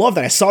 Hamilton, I love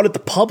that. I saw it at the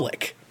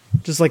Public.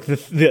 Just like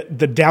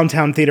the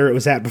downtown theater it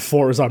was at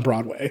before it was on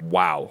Broadway.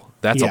 Wow.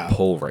 That's a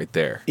pull right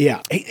there.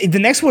 Yeah. The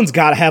next one's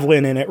got to have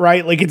Lin in it,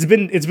 right? Like, it's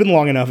been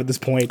long enough at this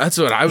point. That's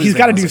what I was He's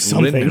got to do like,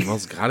 something.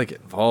 Lin-Manuel's got to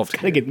get involved.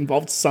 Got to get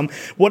involved some.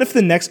 What if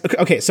the next...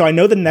 Okay, so I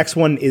know the next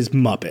one is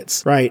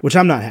Muppets, right? Which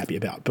I'm not happy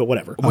about, but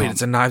whatever. Wait,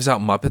 it's a Knives Out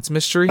Muppets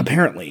mystery?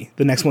 Apparently.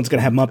 The next one's going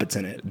to have Muppets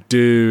in it.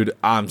 Dude,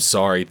 I'm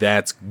sorry.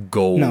 That's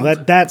gold. No,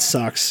 that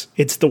sucks.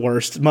 It's the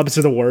worst. Muppets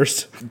are the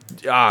worst.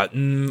 I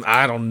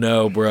don't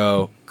know,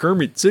 bro.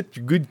 Kermit's such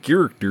a good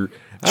character.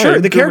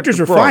 Sure, the characters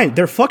are fine.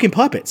 They're fucking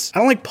puppets. I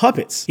don't like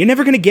puppets. You're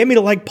never going to get me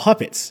to like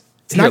puppets.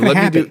 It's not going to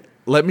happen.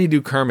 Let me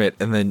do Kermit,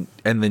 and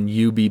then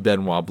you be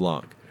Benoit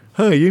Blanc.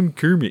 Hi, I'm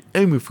Kermit.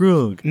 I'm a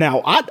frog.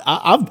 Now,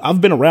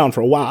 I've been around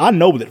for a while. I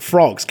know that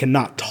frogs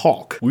cannot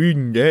talk. We're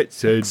that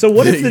side. So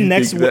what if the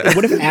next...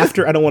 What if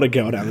after... I don't want to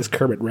go down this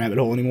Kermit rabbit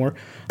hole anymore.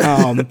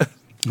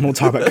 We'll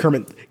talk about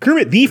Kermit.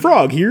 Kermit the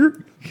Frog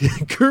here.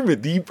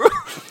 Kermit the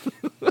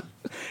Frog.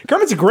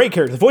 Kermit's a great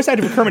character. The voice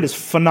actor for Kermit is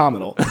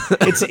phenomenal.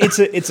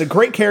 It's a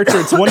great character.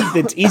 It's one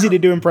that's easy to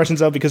do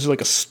impressions of because there's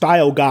like a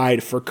style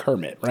guide for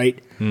Kermit, right?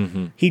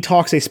 Mm-hmm. He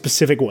talks a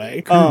specific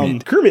way.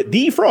 Kermit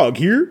the Frog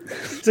here.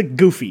 It's like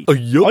Goofy. All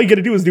you got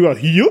to do is do a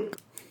yuck.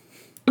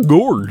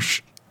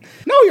 Gorge.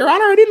 No, Your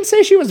Honor, I didn't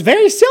say she was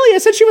very silly. I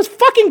said she was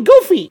fucking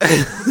goofy.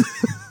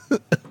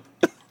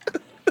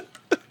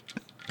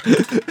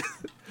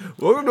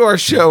 Welcome to our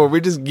show where we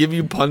just give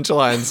you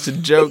punchlines to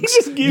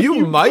jokes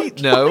you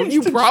might know.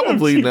 You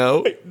probably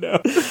know.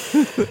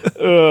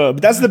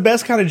 But that's the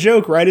best kind of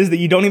joke, right? Is that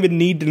you don't even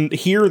need to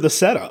hear the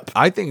setup.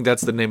 I think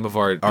that's the name of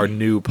our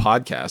new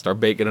podcast, our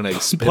Bacon and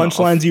Eggs spin-off.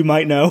 Punchlines you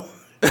might know.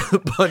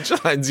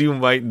 Punchlines you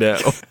might know.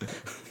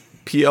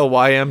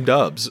 PLYM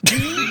dubs.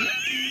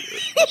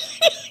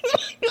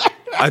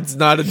 It's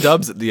not a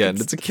dubs at the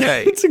end. It's a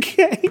K. It's a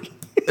K.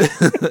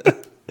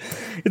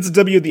 It's a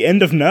W at the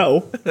end of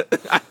no.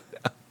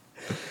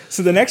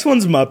 So the next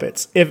one's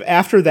Muppets. If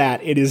after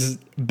that it is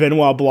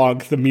Benoit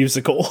Blanc the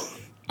musical,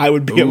 I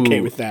would be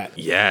okay with that.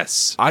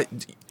 Yes. I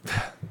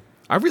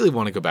really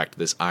want to go back to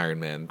this Iron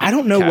Man. I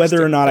don't know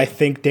whether or not I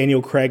think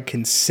Daniel Craig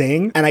can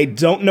sing, and I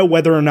don't know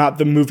whether or not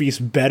the movie's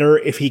better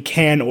if he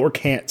can or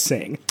can't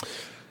sing.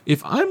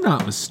 If I'm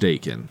not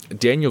mistaken,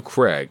 Daniel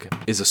Craig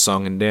is a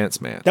song and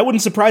dance man. That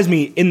wouldn't surprise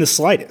me in the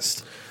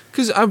slightest.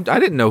 Because I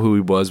didn't know who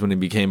he was when he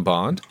became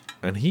Bond,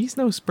 and he's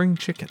no spring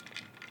chicken.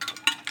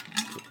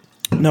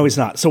 No, he's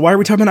not. So why are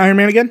we talking about Iron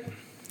Man again?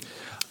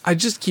 I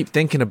just keep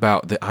thinking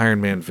about the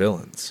Iron Man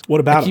villains. What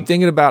about I keep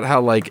thinking about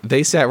how, like,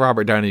 they sat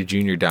Robert Downey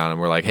Jr. down and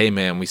were like, hey,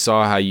 man, we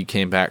saw how you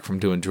came back from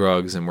doing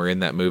drugs and we're in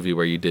that movie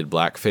where you did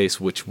blackface,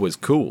 which was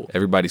cool.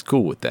 Everybody's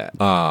cool with that.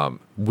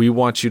 We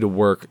want you to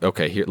work.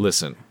 Okay, here,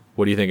 listen.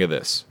 What do you think of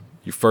this?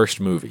 Your first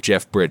movie,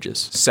 Jeff Bridges.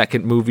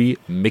 Second movie,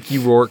 Mickey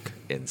Rourke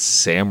and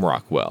Sam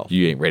Rockwell.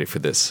 You ain't ready for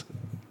this,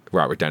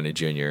 Robert Downey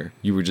Jr.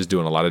 You were just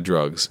doing a lot of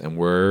drugs, and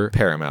we're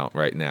Paramount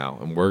right now,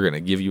 and we're going to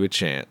give you a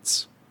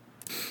chance.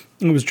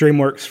 It was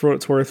DreamWorks, for what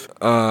it's worth.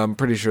 I'm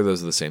pretty sure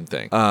those are the same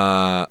thing.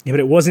 Yeah, but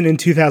it wasn't in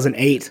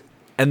 2008.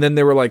 And then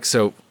they were like,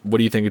 so what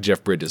do you think of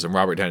Jeff Bridges? And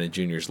Robert Downey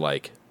Jr.'s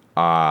like,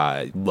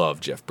 I love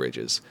Jeff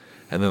Bridges.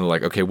 And then they're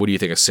like, okay, what do you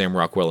think of Sam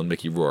Rockwell and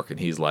Mickey Rourke? And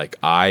he's like,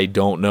 I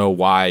don't know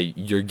why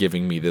you're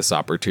giving me this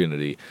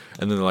opportunity.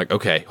 And then they're like,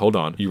 okay, hold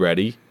on. You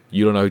ready?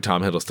 You don't know who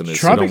Tom Hiddleston is,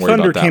 Tropic so don't worry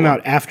Thunder about that came one.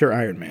 out after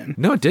Iron Man.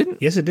 No, it didn't.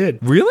 Yes, it did.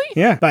 Really?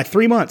 Yeah, by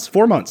 3 months,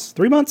 4 months,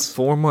 3 months.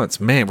 4 months.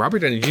 Man, Robert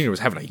Downey Jr. was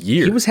having a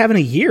year. He was having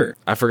a year.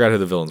 I forgot who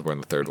the villains were in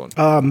the third one.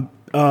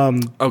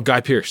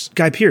 Guy Pearce.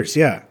 Guy Pearce,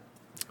 yeah.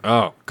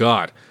 Oh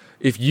God.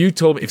 If you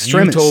told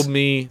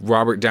me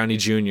Robert Downey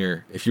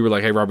Jr., if you were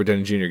like, hey, Robert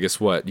Downey Jr., guess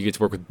what? You get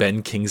to work with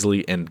Ben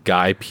Kingsley and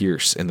Guy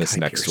Pearce in this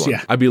next one.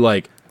 Yeah. I'd be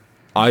like,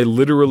 I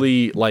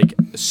literally, like,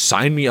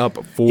 sign me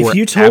up for if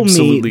you told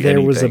me there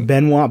anything. was a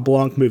Benoit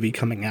Blanc movie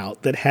coming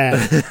out that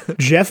had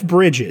Jeff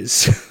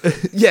Bridges,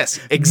 yes,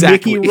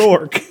 exactly, Mickey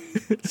Rourke,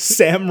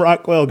 Sam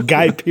Rockwell,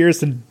 Guy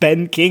Pearce, and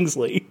Ben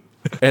Kingsley,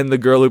 and the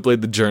girl who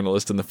played the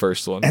journalist in the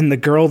first one, and the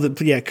girl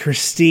that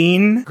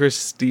Christine,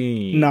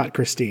 not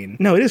Christine.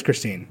 No, it is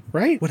Christine,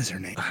 right? What is her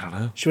name? I don't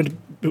know. She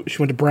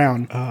went to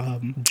Brown,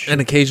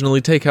 and occasionally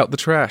take out the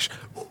trash.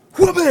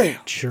 Whoop-bam!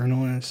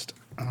 Journalist,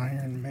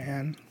 Iron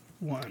Man.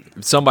 One.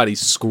 Somebody's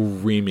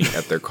screaming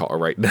at their car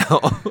right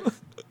now.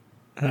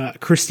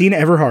 Christine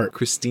Everhart.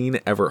 Christine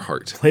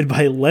Everhart. Played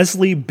by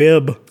Leslie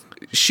Bibb.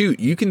 Shoot,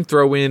 you can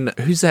throw in...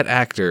 Who's that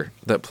actor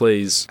that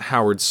plays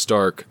Howard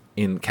Stark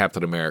in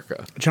Captain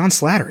America? John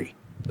Slattery.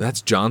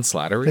 That's John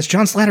Slattery? That's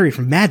John Slattery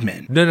from Mad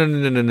Men.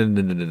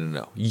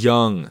 No.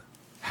 Young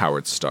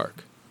Howard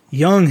Stark.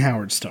 Young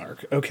Howard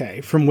Stark.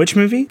 Okay. From which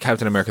movie?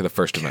 Captain America: The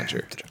First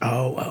Avenger.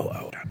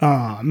 Oh.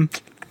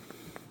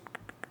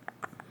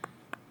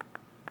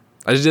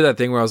 I just did that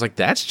thing where I was like,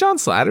 "That's John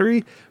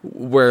Slattery,"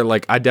 where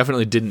like I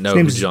definitely didn't know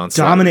who John Slattery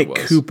Dominic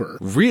was. Cooper.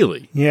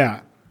 Really?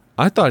 Yeah.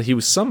 I thought he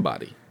was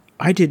somebody.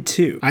 I did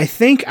too. I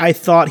think I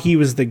thought he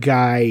was the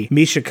guy,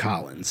 Misha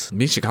Collins.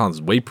 Misha Collins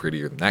is way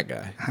prettier than that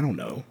guy. I don't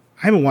know.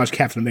 I haven't watched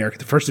Captain America: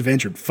 The First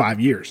Avenger in 5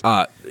 years.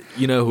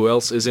 You know who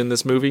else is in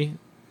this movie?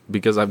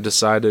 Because I've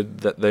decided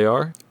that they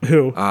are.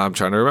 Who? I'm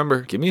trying to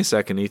remember. Give me a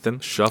second, Ethan.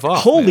 Shove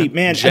off. Holy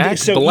man! Jack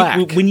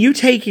Black. When you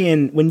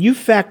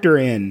factor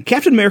in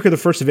Captain America: The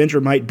First Avenger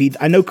might be.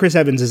 I know Chris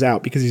Evans is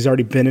out because he's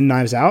already been in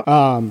Knives Out.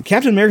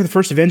 Captain America: The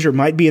First Avenger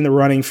might be in the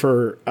running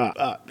for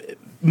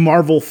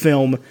Marvel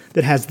film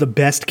that has the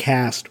best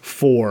cast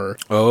for.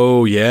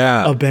 Oh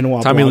yeah, of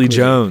Benoit Tommy Blanc Lee movie.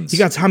 Jones. You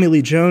got Tommy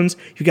Lee Jones.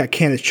 You got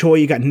Kenneth Choi.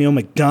 You got Neil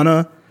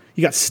McDonough.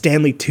 You got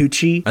Stanley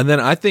Tucci. And then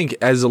I think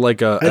as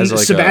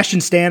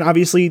Sebastian Stan,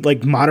 obviously,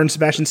 like modern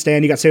Sebastian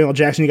Stan. You got Samuel L.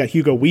 Jackson. You got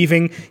Hugo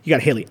Weaving. You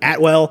got Haley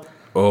Atwell.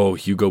 Oh,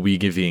 Hugo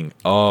Weaving.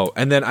 Oh,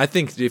 and then I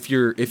think if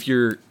you're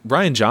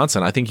Rian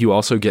Johnson, I think you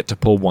also get to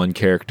pull one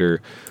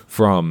character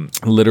from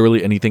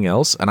literally anything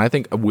else. And I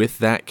think with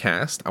that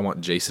cast, I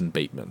want Jason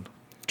Bateman.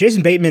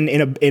 Jason Bateman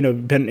in a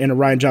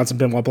Rian Johnson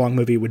Benoit Blanc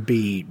movie would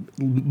be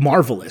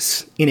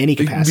marvelous in any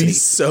capacity. It'd be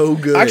so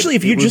good. Actually,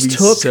 if you just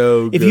took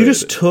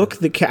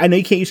I know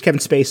you can't use Kevin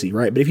Spacey,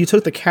 right? But if you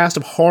took the cast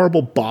of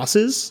horrible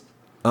bosses.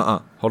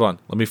 Hold on.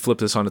 Let me flip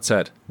this on its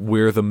head.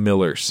 We're the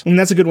Millers. And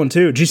that's a good one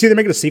too. Did you see they're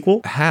making a sequel?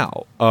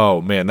 How?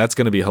 Oh man, that's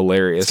gonna be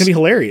hilarious. It's gonna be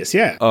hilarious,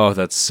 yeah. Oh,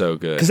 that's so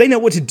good. Because they know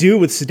what to do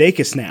with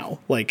Sudeikis now.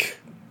 Like.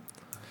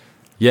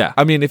 Yeah,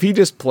 I mean, if he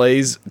just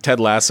plays Ted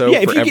Lasso for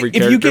every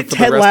character, if you get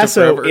Ted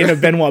Lasso in a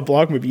Benoit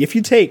Blanc movie, if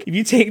you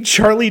take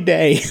Charlie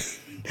Day,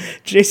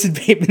 Jason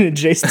Bateman, and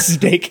Jason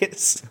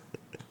Sudeikis,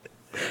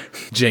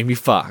 Jamie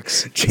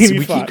Foxx,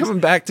 we keep coming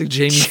back to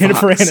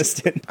Jennifer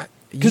Aniston,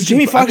 because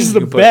Jamie Foxx is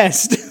the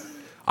best.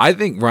 I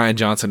think Rian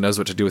Johnson knows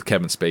what to do with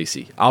Kevin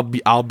Spacey.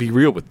 I'll be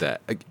real with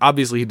that.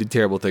 Obviously, he did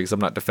terrible things. I'm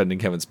not defending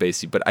Kevin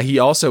Spacey, but he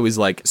also is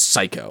like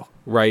Psycho,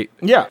 right?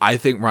 Yeah. I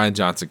think Rian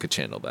Johnson could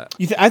channel that.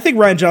 I think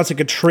Rian Johnson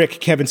could trick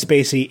Kevin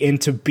Spacey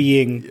into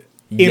being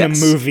in a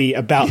movie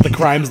about the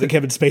crimes that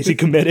Kevin Spacey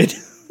committed.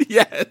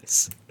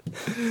 Yes.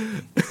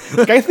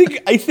 Like, I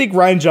think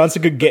Rian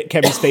Johnson could get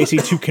Kevin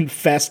Spacey to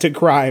confess to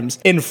crimes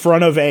in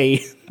front of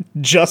a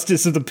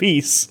justice of the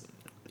peace.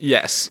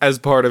 Yes, as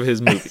part of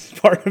his movie. As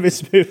part of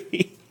his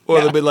movie. Or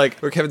they'll be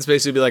like, or Kevin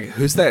Spacey would be like,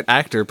 "Who's that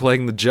actor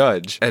playing the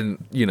judge?" And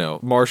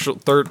Marshall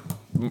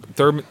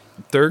Thurgood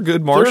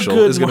Marshall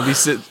is going to be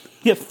sitting.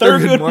 Yeah,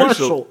 Thurgood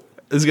Marshall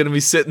is going to be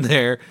sitting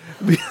there,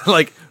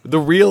 like the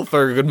real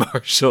Thurgood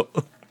Marshall.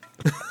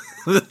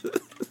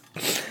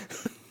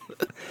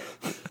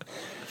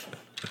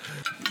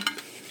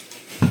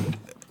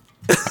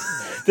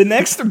 The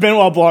next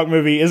Benoit Blanc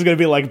movie is going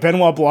to be like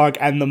Benoit Blanc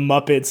and the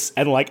Muppets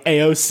and like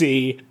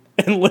AOC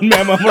and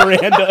Lin-Manuel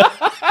Miranda.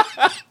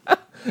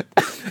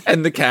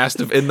 And the cast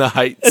of In the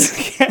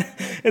Heights.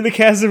 And the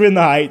cast of In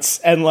the Heights.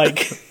 And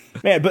like,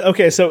 man, but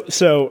okay,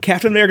 so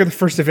Captain America: The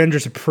First Avenger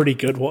is a pretty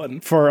good one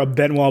for a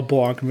Benoit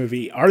Blanc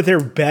movie. Are there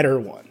better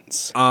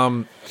ones?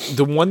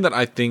 The one that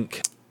I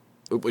think,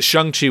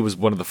 Shang-Chi was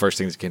one of the first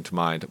things that came to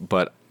mind,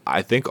 but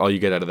I think all you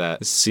get out of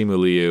that is Simu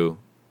Liu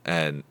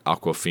and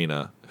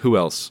Awkwafina. Who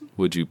else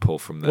would you pull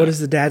from that? What is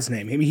the dad's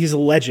name? I mean, he's a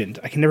legend.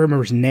 I can never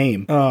remember his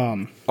name.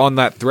 On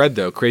that thread,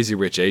 though, Crazy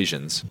Rich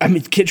Asians. I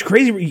mean,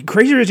 Crazy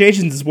Rich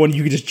Asians is one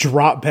you could just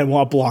drop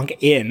Benoit Blanc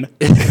in.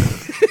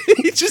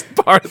 He's just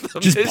part of the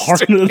mystery.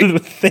 Part of the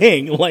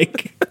thing.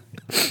 Like,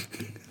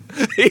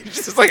 he's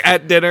just like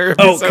at dinner.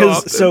 No. Okay,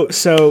 so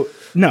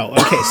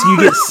you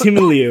get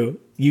Simu Liu,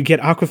 you get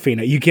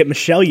Awkwafina, you get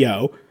Michelle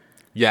Yeoh.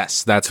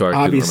 Yes, that's who I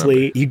obviously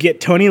remember. You get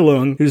Tony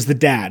Leung, who's the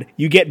dad.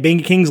 You get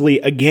Ben Kingsley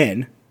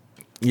again.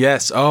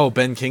 Yes. Oh,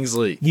 Ben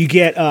Kingsley. You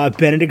get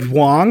Benedict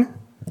Wong.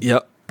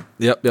 Yep.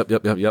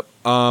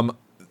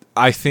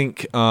 I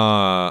think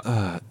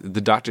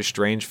the Doctor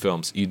Strange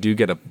films, you do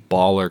get a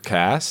baller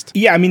cast.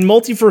 Yeah, I mean,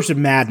 Multiverse of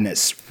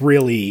Madness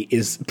really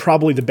is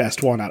probably the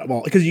best one out of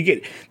all, because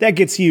that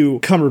gets you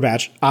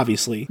Cumberbatch,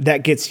 obviously.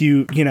 That gets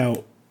you,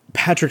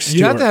 Patrick Stewart.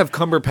 You have to have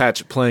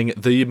Cumberbatch playing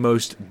the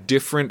most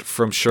different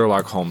from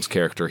Sherlock Holmes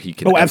character he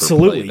can. Oh,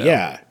 absolutely,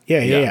 ever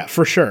play, yeah,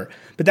 for sure.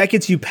 But that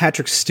gets you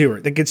Patrick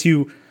Stewart. That gets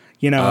you,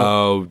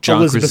 John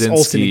Elizabeth Krasinski.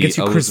 Olsen. It gets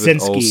you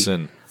Elizabeth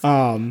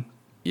Krasinski.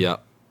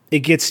 Yep. It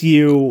gets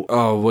you.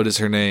 Oh, what is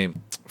her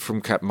name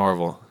from Captain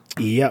Marvel?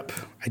 Yep,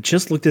 I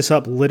just looked this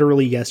up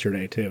literally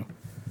yesterday too.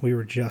 We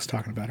were just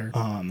talking about her.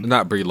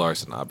 Not Brie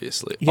Larson,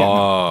 obviously. Yeah,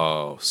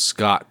 no.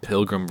 Scott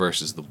Pilgrim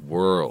versus the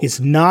World. It's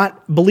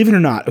not, believe it or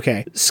not,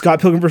 okay, Scott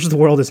Pilgrim versus the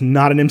World is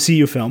not an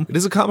MCU film. It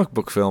is a comic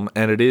book film,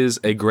 and it is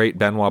a great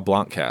Benoit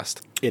Blanc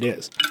cast. It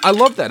is. I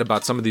love that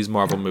about some of these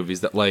Marvel movies,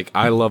 that like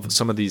I love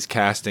some of these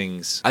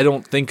castings. I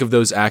don't think of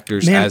those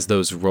actors as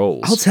those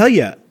roles. I'll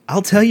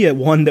tell you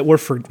one that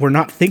we're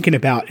not thinking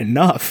about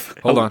enough.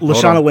 Hold on.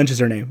 Lashana Lynch is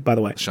her name, by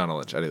the way. Lashana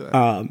Lynch, I do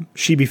that.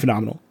 She'd be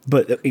phenomenal.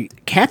 But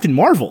Captain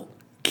Marvel.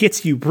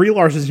 gets you Brie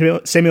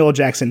Larson, Samuel L.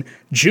 Jackson,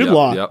 Jude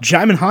Law,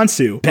 Djimon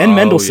Hounsou, Ben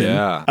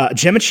Mendelsohn,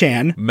 Gemma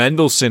Chan.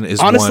 Mendelsohn is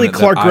honestly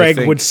Clark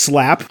Gregg would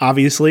slap,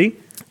 obviously.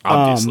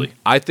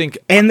 I think,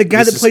 and the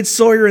guy that played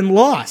Sawyer in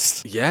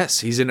Lost. Yes,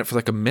 he's in it for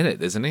like a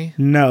minute, isn't he?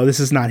 No, this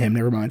is not him.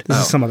 Never mind. This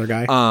is some other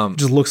guy.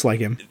 Just looks like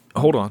him.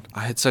 Hold on,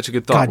 I had such a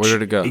good thought. Where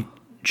did it go?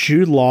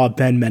 Jude Law,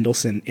 Ben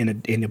Mendelsohn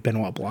in a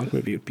Benoit Blanc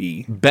movie would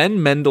be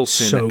Ben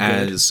Mendelsohn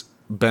as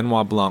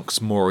Benoit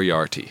Blanc's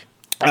Moriarty.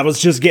 I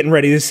was just getting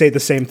ready to say the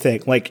same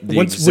thing. Like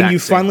when you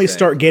finally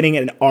start getting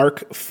an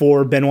arc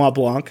for Benoit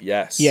Blanc.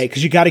 Yes. Yeah,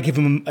 because you got to give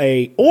him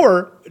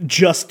or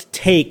just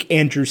take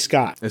Andrew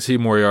Scott. Is he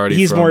Moriarty?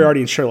 He's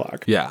Moriarty in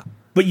Sherlock. Yeah.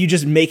 But you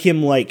just make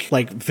him like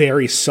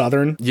very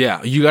Southern.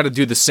 Yeah, you got to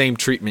do the same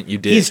treatment you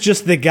did. He's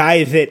just the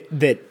guy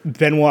that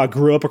Benoit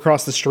grew up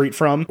across the street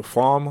from.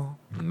 From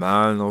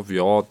man of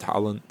your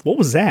talent. What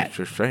was that? It's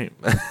a shame.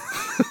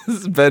 This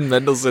is Ben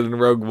Mendelsohn in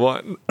Rogue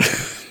One.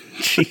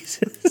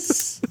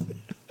 Jesus.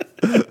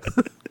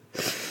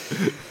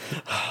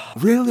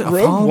 Really?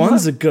 Rogue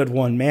One's a good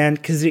one, man,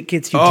 because it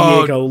gets you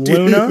Diego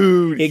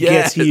Luna. It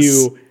gets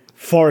you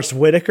Forrest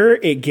Whitaker.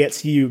 It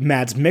gets you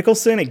Mads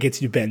Mikkelsen. It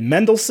gets you Ben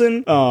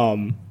Mendelsohn.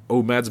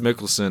 Mads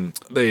Mikkelsen.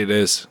 There it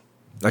is.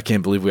 I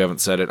can't believe we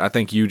haven't said it. I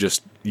think you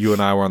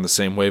and I were on the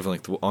same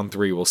wavelength. On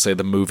 3, we'll say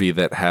the movie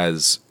that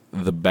has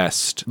the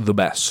best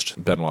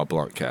Benoit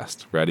Blanc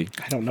cast. Ready?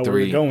 I don't know where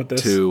we're going with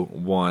this. 2,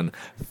 1.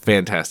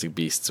 Fantastic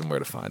Beasts and Where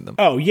to Find Them.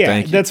 Oh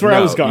yeah, that's where I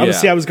was going.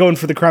 Obviously, I was going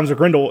for the Crimes of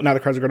Grindelwald, not the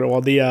Crimes of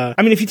Grindelwald. I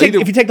mean, if you take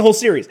the whole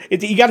series,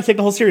 you got to take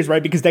the whole series,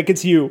 right? Because that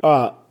gets you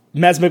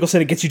Mads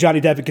Mikkelsen, it gets you Johnny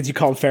Depp, it gets you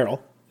Colin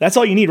Farrell. That's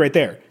all you need right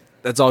there.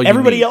 That's all.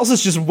 Everybody else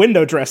is just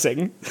window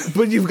dressing.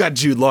 But you've got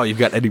Jude Law, you've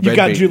got Eddie Redmayne. You've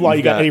got Jude Law,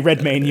 you've got Eddie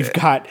Redmayne, you've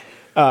got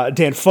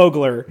Dan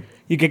Fogler.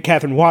 You get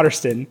Catherine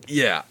Waterston.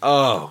 Yeah.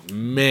 Oh,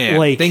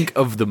 man. Think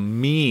of the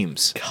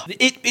memes.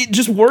 It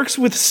just works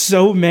with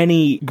so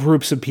many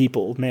groups of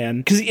people, man.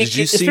 Because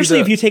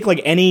especially if you take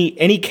like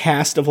any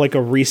cast of like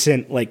a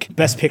recent like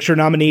Best Picture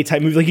nominee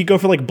type movie, like you go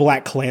for like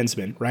Black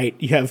Klansman, right?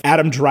 You have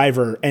Adam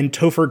Driver and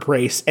Topher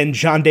Grace and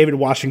John David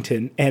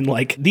Washington and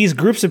like these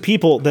groups of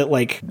people that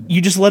like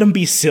you just let them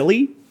be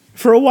silly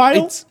for a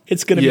while.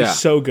 It's going to be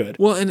so good.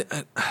 Well,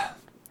 and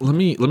let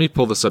me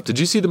pull this up. Did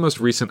you see the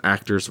most recent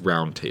Actors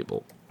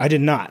Roundtable? I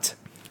did not.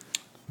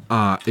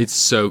 It's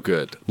so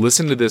good.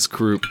 Listen to this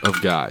group of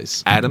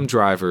guys. Adam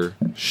Driver,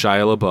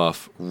 Shia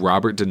LaBeouf,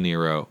 Robert De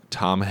Niro,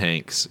 Tom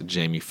Hanks,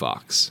 Jamie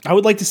Foxx. I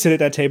would like to sit at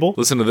that table.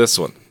 Listen to this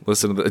one.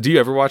 Do you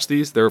ever watch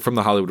these? They're from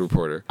The Hollywood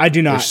Reporter. I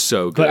do not. They're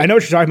so good. But I know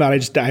what you're talking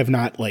about. I have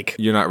not like...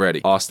 You're not ready.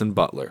 Austin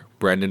Butler,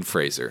 Brendan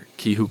Fraser,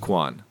 Ke Huy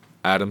Quan,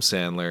 Adam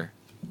Sandler,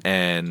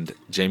 and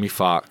Jamie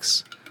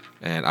Foxx.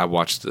 And I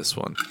watched this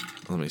one.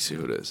 Let me see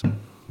who it is.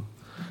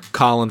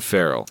 Colin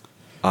Farrell.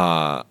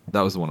 That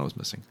was the one I was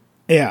missing.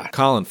 Yeah.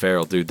 Colin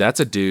Farrell, dude. That's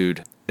a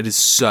dude. It is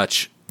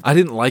such... I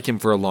didn't like him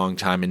for a long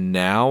time, and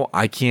now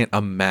I can't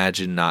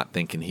imagine not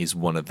thinking he's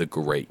one of the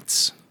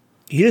greats.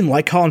 You didn't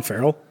like Colin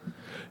Farrell?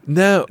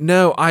 No,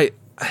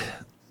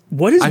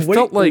 What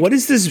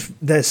is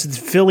this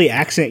Philly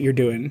accent you're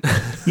doing?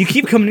 You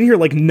keep coming in here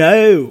like,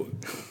 no.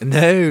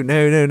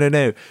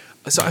 No.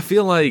 So I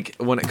feel like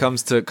when it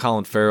comes to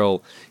Colin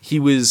Farrell, he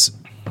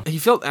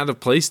felt out of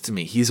place to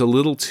me. He's a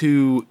little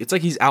too... It's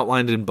like he's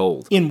outlined in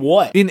bold. In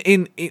what?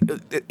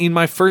 In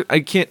my first... I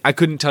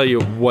couldn't tell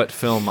you what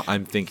film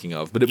I'm thinking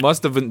of, but it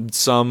must have been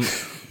some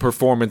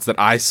performance that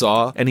I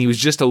saw, and he was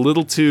just a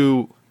little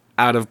too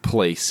out of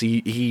place.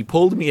 He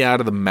pulled me out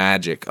of the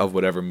magic of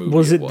whatever movie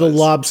was. The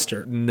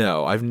Lobster?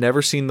 No, I've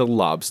never seen The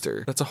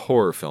Lobster. That's a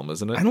horror film,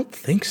 isn't it? I don't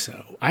think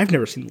so. I've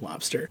never seen The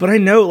Lobster. But I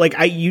know, like,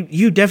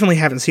 you definitely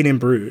haven't seen In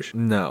Bruges.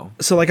 No.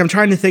 So, like, I'm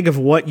trying to think of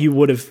what you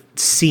would have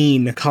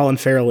seen Colin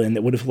Farrell in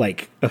that would have,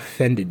 like,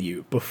 offended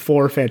you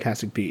before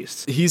Fantastic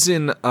Beasts. He's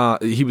in,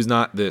 he was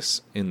not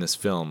in this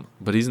film,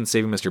 but he's in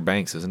Saving Mr.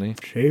 Banks, isn't he?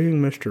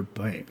 Saving Mr.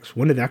 Banks.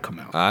 When did that come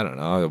out? I don't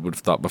know. I would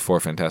have thought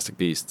before Fantastic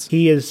Beasts.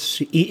 He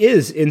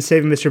is in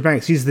Saving Mr.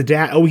 Banks. He's the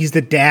dad. Oh, he's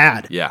the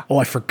dad. Yeah. Oh,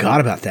 I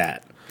forgot about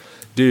that.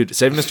 Dude,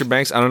 Saving Mr.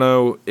 Banks, I don't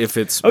know if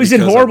it's... Oh, he's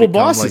in Horrible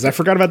Bosses. I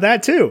forgot about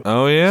that, too.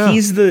 Oh, yeah.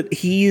 He's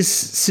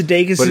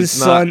Sudeikis'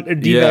 son, or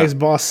D-Bag's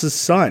boss's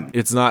son.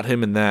 It's not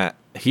him in that.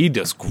 He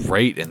does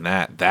great in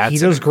that. He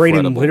does great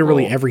in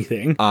literally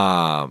everything.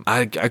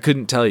 I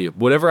couldn't tell you.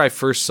 Whatever I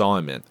first saw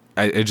him in,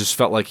 I just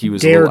felt like he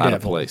was a little out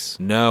of place.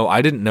 No,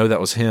 I didn't know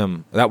that was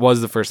him. That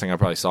was the first thing I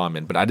probably saw him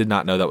in, but I did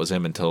not know that was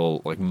him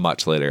until like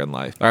much later in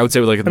life. I would say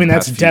like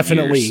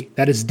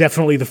that is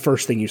definitely the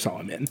first thing you saw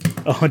him in.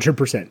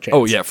 100% chance.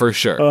 Oh yeah, for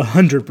sure.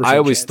 100%. I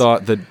always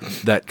thought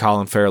that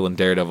Colin Farrell in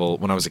Daredevil,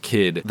 when I was a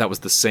kid, that was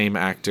the same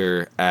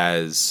actor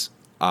as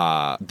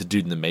the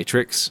dude in The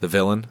Matrix, the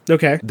villain.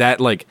 Okay.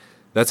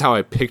 That's how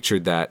I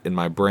pictured that in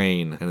my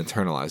brain and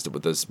internalized it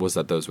with this. Was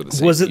that those were the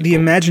same Was it people. the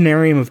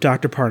Imaginarium of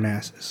Dr.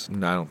 Parnassus?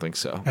 No, I don't think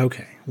so.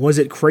 Okay. Was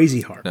it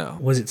Crazy Heart? No.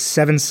 Was it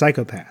Seven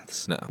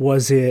Psychopaths? No.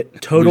 Was it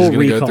Total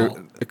Recall?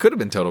 It could have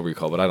been Total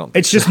Recall, but I don't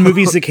think It's just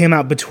movies that came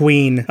out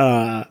between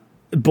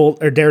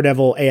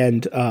Daredevil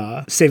and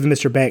Saving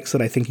Mr. Banks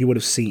that I think you would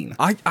have seen.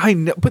 I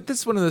know, but this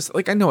is one of those,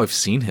 like, I know I've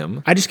seen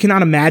him. I just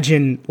cannot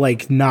imagine,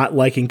 like, not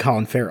liking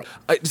Colin Farrell.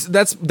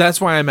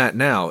 That's where I'm at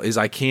now, is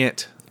I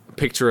can't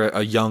picture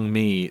a young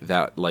me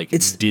that, like,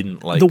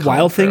 didn't like the Colin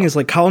wild Farrell. thing is,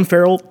 like, Colin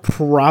Farrell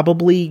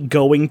probably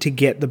going to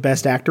get the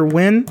Best Actor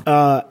win,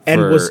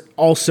 and was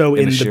also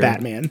in The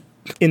Batman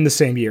in the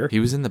same year. He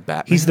was in The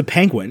Batman? He's the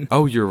Penguin.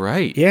 Oh, you're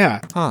right.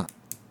 Yeah. Huh.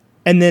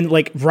 And then,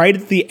 like, right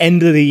at the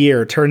end of the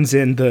year, turns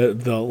in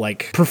the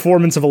like,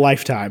 performance of a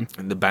lifetime.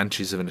 And The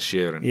Banshees of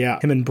Inisherin. Yeah,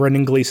 him and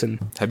Brendan Gleeson.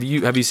 Have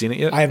you seen it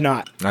yet? I have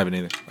not. I haven't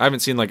either. I haven't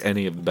seen, like,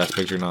 any of the Best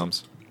Picture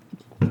noms.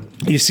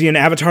 You see an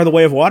Avatar: The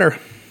Way of Water?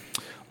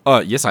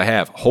 Yes, I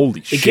have.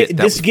 Holy shit!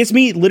 This gets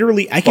me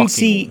literally. I can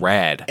see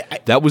rad.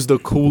 That was the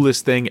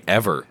coolest thing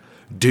ever,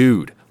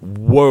 dude.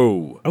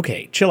 Whoa.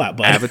 Okay, chill out,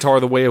 bud. Avatar: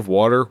 The Way of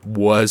Water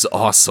was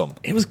awesome.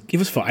 It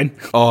was fine.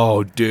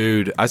 Oh,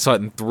 dude, I saw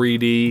it in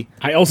 3D.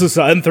 I also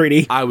saw it in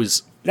 3D.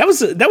 That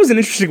was an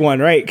interesting one,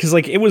 right? Because,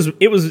 like, it was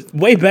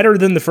way better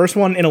than the first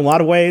one in a lot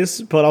of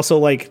ways, but also,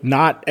 like,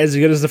 not as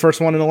good as the first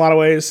one in a lot of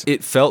ways.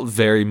 It felt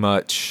very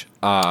much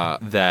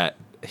that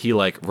he,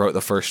 like, wrote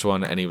the first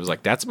one and he was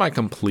like, that's my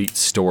complete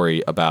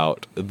story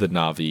about the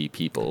Na'vi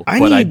people,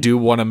 I do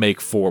want to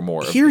make 4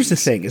 more. Here's the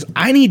thing: is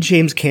I need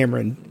James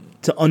Cameron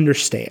to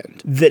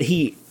understand that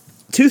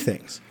two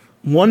things.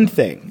 One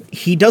thing,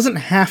 he doesn't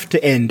have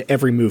to end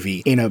every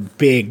movie in a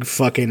big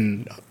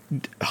fucking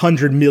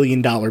 $100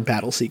 million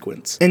battle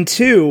sequence. And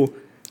 2,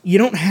 you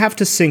don't have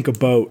to sink a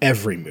boat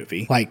every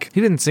movie. Like,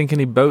 he didn't sink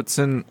any boats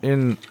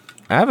in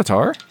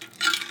Avatar.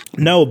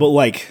 No, but,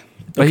 like,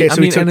 okay,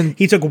 so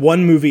he took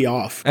one movie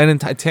off. And in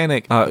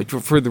Titanic,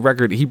 for the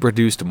record, he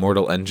produced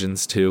Mortal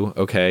Engines too,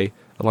 okay?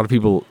 A lot of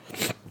people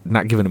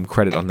not giving him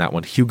credit on that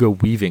one. Hugo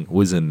Weaving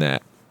was in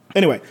that.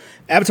 Anyway,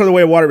 Avatar: The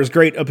Way of Water was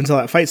great up until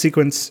that fight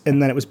sequence,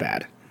 and then it was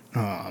bad.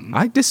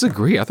 I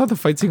disagree. I thought the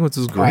fight sequence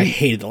was great. I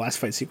hated the last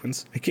fight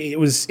sequence. It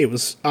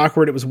was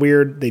awkward. It was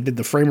weird. They did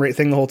the frame rate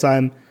thing the whole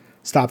time.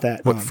 Stop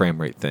that. What frame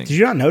rate thing? Did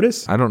you not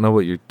notice? I don't know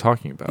what you're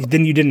talking about.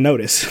 Then you didn't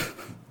notice.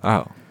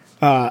 Oh.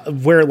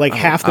 Where, like,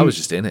 I was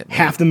just in it.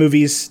 Half the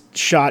movie's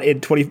shot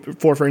at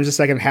 24 frames a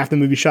second, half the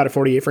movie shot at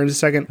 48 frames a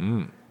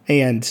second.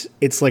 And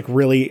it's, like,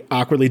 really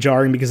awkwardly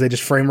jarring because they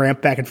just frame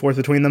ramp back and forth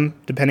between them,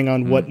 depending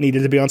on what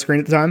needed to be on screen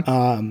at the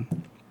time.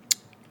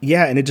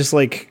 Yeah, and it just,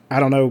 like, I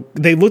don't know.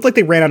 They looked like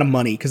they ran out of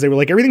money because they were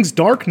like, everything's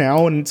dark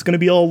now and it's going to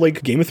be all,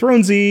 like, Game of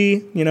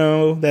Thrones-y, you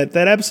know, that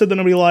episode that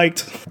nobody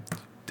liked.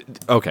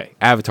 Okay,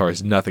 Avatar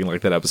is nothing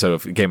like that episode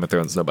of Game of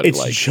Thrones nobody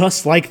liked. It's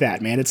just like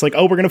that, man. It's like,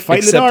 oh, we're going to fight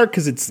in the dark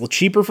because it's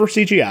cheaper for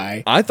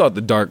CGI. I thought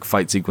the dark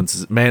fight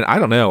sequences, man, I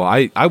don't know.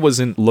 I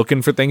wasn't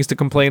looking for things to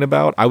complain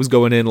about. I was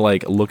going in,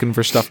 like, looking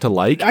for stuff to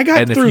like. I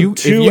got and through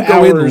if you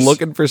go in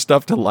looking for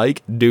stuff to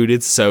like, dude,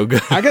 it's so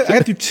good. I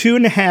got through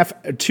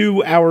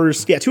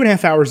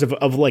 2.5 hours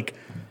of like,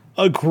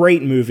 a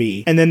great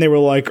movie, and then they were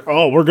like,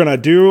 oh, we're gonna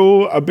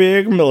do a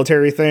big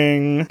military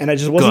thing, and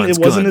it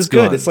wasn't as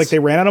good. It's like they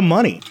ran out of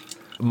money.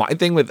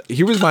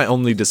 Here was my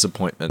only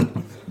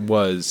disappointment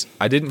was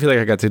I didn't feel like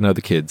I got to know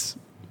the kids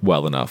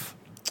well enough,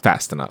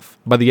 fast enough.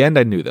 By the end,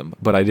 I knew them,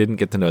 but I didn't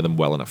get to know them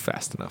well enough,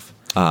 fast enough.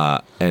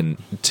 And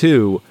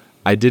 2,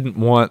 I didn't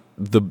want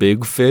the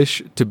big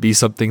fish to be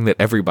something that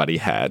everybody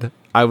had.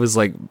 I was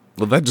like,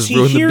 well, that just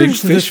ruined the big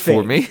fish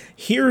for me.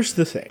 Here's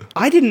the thing.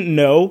 I didn't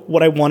know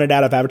what I wanted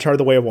out of Avatar: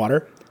 The Way of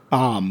Water.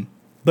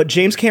 But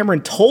James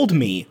Cameron told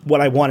me what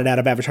I wanted out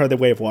of Avatar: The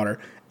Way of Water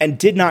and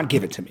did not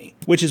give it to me,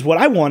 which is what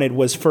I wanted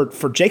was for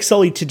Jake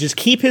Sully to just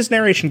keep his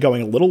narration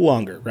going a little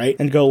longer, right?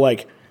 And go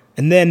like,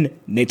 and then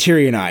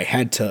Neytiri and I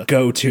had to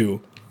go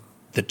to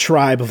the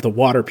tribe of the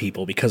water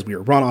people because we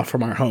were run off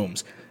from our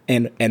homes.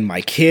 And my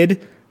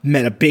kid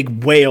met a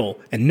big whale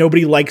and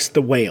nobody likes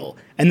the whale.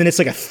 And then it's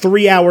like a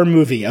 3-hour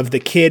movie of the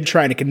kid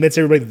trying to convince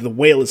everybody that the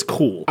whale is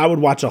cool. I would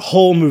watch a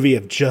whole movie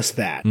of just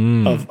that.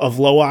 Of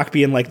Loak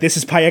being like, this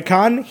is Paya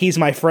Khan, he's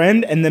my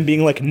friend. And then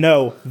being like,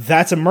 no,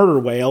 that's a murder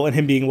whale. And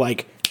him being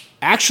like,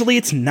 actually,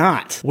 it's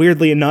not.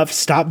 Weirdly enough,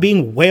 stop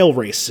being whale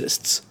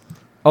racists.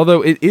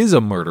 Although it is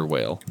a murder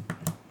whale.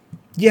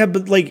 Yeah,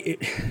 but like...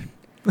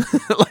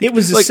 it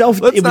was like,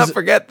 let's not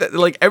forget that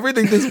like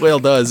everything this whale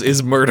does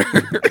is murder.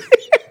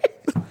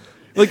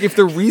 Like, if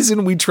the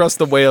reason we trust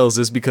the whales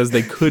is because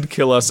they could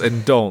kill us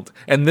and don't,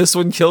 and this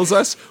one kills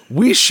us,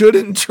 we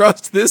shouldn't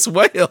trust this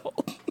whale.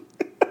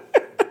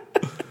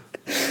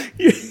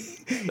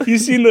 You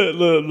seen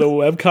the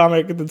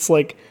webcomic that's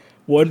like,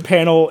 one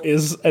panel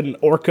is an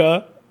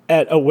orca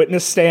at a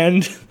witness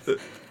stand,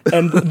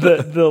 and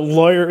the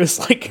lawyer is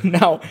like,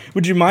 now,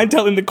 would you mind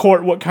telling the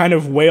court what kind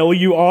of whale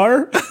you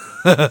are?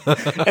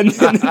 And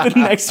then the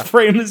next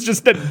frame is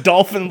just a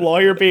dolphin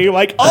lawyer being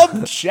like,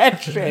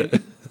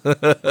 objection!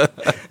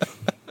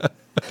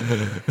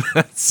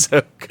 That's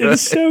so good.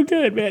 It's so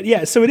good, man.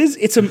 Yeah, so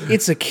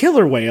it's a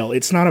killer whale.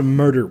 It's not a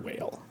murder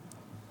whale.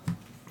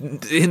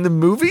 In the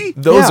movie,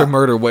 those are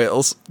murder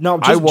whales. No,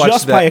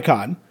 just Paya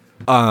Khan.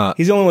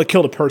 He's the only one that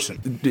killed a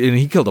person, and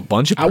he killed a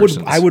bunch of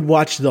persons. I would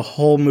watch the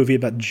whole movie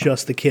about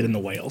just the kid and the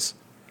whales.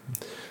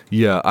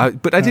 Yeah,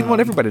 but I didn't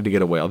want everybody to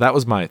get a whale. That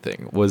was my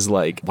thing. Was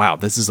like, wow,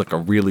 this is like a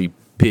really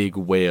big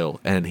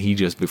whale, and he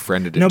just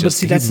befriended it. No, but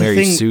see, that's the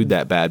thing. Sued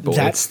that bad boy.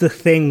 That's the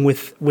thing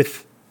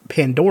with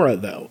Pandora,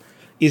 though.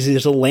 Is it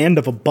is a land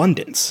of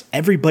abundance.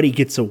 Everybody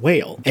gets a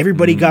whale.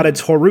 Everybody got a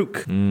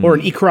Toruk or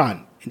an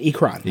Ikran. An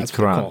Ikran, that's what it's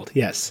called.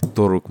 Yes.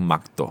 Toruk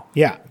Makto.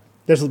 Yeah.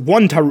 There's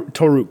one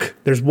Toruk.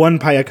 There's one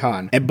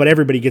Payakan. But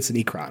everybody gets an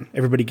Ikran.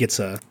 Everybody gets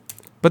a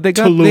But they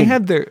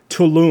had their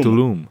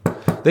Tulum.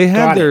 They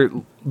had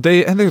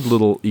their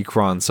little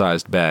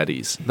Ikran-sized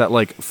baddies that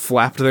like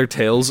flapped their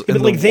tails. Yeah,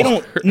 but like they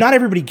don't. Not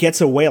everybody gets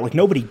a whale. Like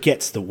nobody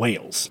gets the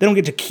whales. They don't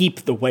get to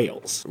keep the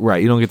whales.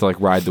 Right. You don't get to like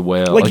ride the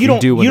whale. Like you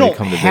don't do when they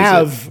come to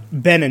have visit.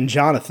 Ben and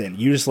Jonathan.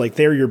 You just like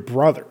they're your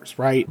brothers,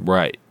 right?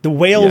 Right. The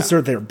whales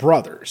are their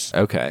brothers.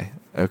 Okay.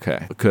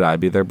 Could I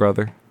be their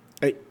brother?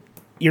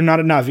 You're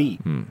not a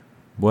Na'vi.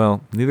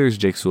 Well, neither is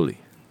Jake Sully.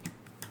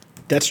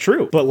 That's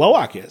true, but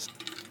Loak is.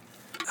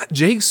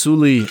 Jake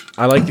Sully,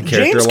 I like the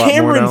character James a lot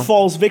Cameron more now.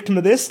 falls victim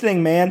to this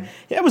thing, man.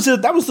 That was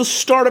the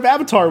start of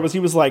Avatar. Was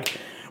he was like,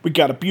 we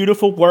got a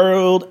beautiful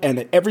world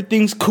and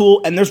everything's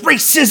cool and there's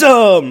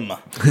racism.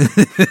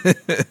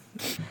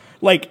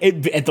 Like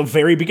at the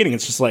very beginning,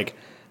 it's just like,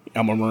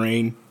 I'm a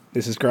Marine.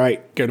 This is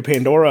great. Go to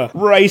Pandora.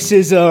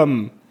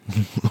 Racism.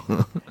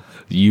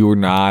 You're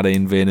not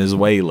in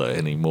Venezuela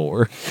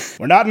anymore.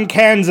 We're not in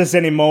Kansas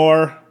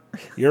anymore.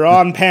 You're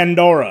on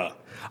Pandora.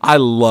 I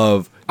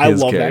love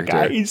character. That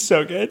guy. He's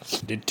so good.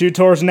 Did 2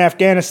 tours in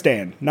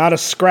Afghanistan. Not a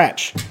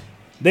scratch.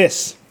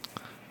 This.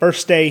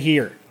 First day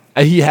here.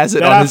 He has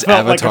it on his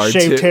avatar, like a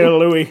shaved too.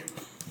 Taylor Louis.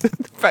 The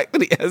fact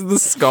that he has the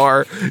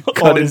scar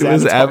cut into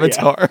his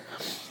avatar.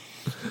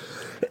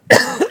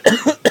 Yeah.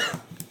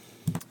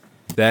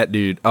 That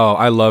dude. Oh,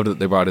 I loved that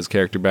they brought his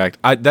character back.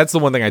 That's the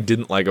one thing I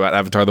didn't like about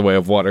Avatar: The Way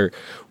of Water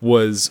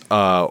was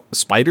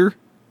Spider.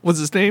 What's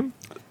his name?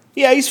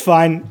 Yeah, he's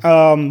fine.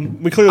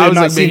 We clearly have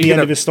not seen the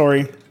end of his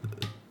story.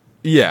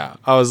 Yeah,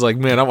 I was like,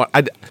 man,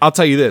 I'll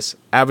tell you this: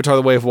 Avatar: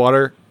 The Way of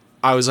Water.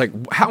 I was like,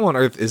 how on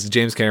earth is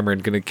James Cameron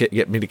going to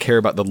get me to care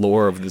about the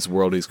lore of this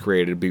world he's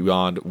created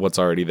beyond what's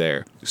already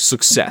there?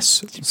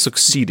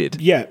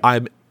 Succeeded. Yeah,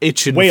 I'm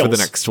itching for the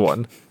next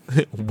one.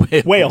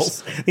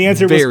 Whales. The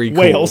answer was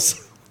whales.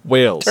 Cool.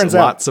 Whales. Turns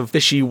Lots out. of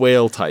fishy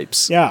whale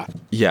types. Yeah.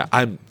 Yeah,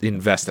 I'm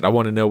invested. I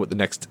want to know what the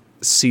next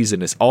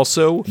season is.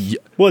 Also,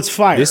 well, it's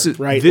fire,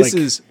 right?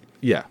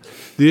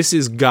 This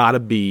is gotta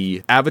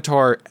be.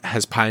 Avatar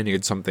has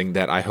pioneered something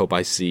that I hope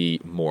I see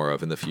more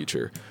of in the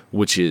future,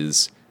 which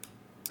is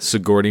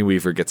Sigourney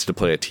Weaver gets to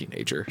play a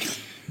teenager.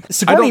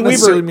 Sigourney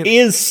Weaver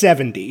is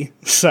 70,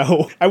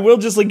 so I will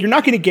just you're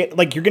not going to get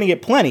you're going to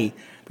get plenty.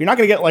 You're not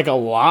going to get a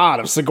lot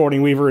of Sigourney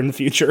Weaver in the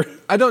future.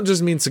 I don't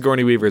just mean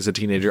Sigourney Weaver as a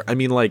teenager. I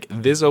mean,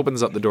 this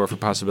opens up the door for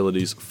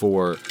possibilities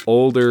for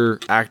older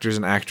actors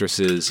and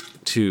actresses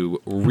to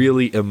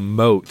really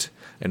emote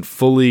and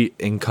fully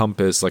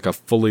encompass a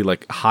fully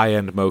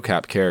high-end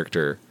mocap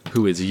character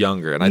who is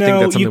younger. And I think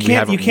that's something we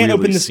haven't you can't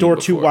really open this door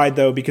before. too wide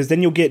though, because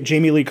then you'll get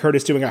Jamie Lee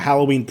Curtis doing a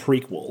Halloween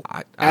prequel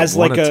as a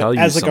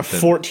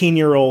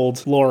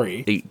 14-year-old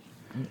Laurie.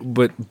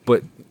 But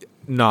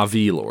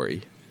Na'vi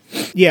Laurie.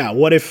 Yeah,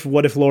 what if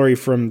Laurie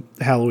from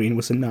Halloween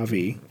was a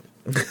Na'vi?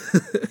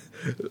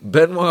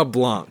 Benoit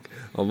Blanc.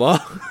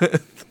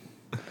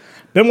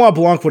 Benoit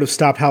Blanc would have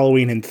stopped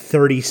Halloween in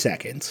 30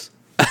 seconds.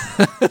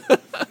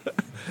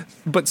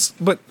 But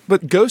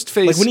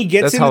Ghostface. When he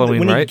gets into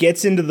Halloween, he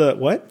gets into the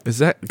what? Is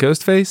that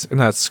Ghostface? And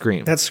that's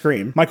Scream. That's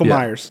Scream. Michael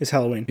Myers is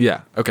Halloween.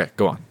 Yeah. Okay.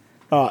 Go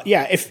on.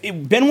 If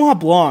Benoit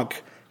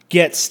Blanc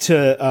gets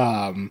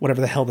to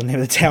whatever the hell the name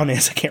of the town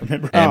is, I can't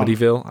remember.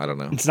 Amityville? I don't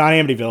know. It's not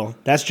Amityville.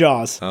 That's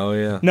Jaws. Oh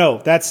yeah. No,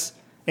 that's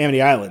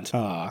Amity Island.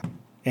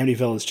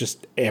 Amityville is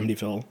just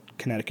Amityville,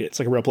 Connecticut. It's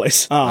like a real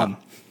place. But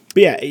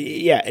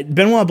yeah.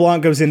 Benoit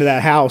Blanc goes into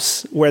that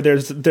house where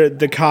there's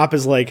the cop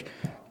is like,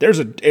 there's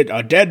a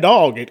dead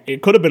dog.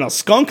 It could have been a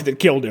skunk that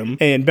killed him.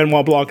 And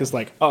Benoit Blanc is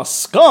like, a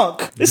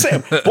skunk? This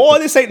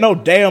ain't no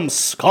damn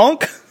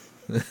skunk.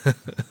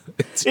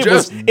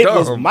 It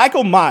was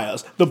Michael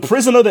Myers, the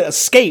prisoner that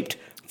escaped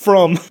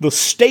from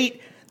the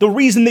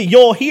reason that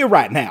you're here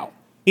right now.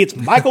 It's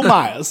Michael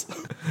Myers.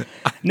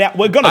 Now,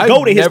 we're going to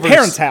go to his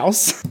parents'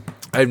 house.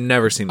 I've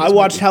never seen this I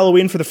watched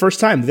Halloween for the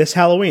first time this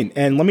Halloween.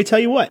 And let me tell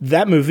you what,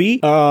 that movie,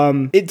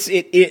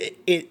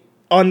 it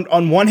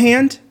on one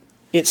hand,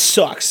 it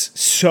sucks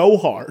so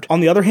hard.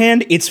 On the other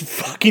hand, it's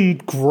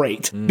fucking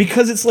great.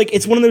 Because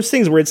it's one of those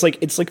things where it's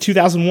like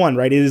 2001,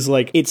 right? It is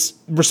it's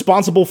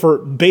responsible for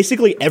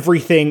basically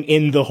everything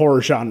in the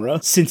horror genre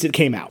since it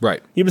came out.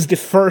 Right. It was the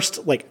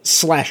first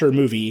slasher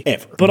movie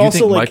ever. But you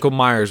also think Michael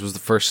Myers was the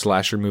first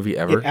slasher movie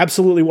ever? It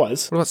absolutely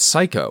was. What about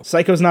Psycho?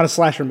 Psycho's not a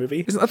slasher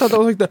movie. I thought that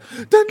was the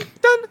dun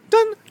dun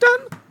dun dun.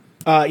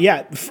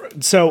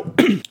 So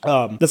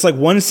that's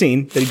one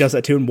scene that he does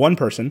that to in one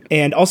person,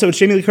 and also it's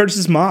Jamie Lee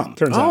Curtis's mom.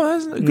 Turns out. Oh,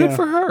 that's good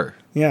for her.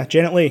 Yeah,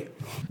 Janet Leigh.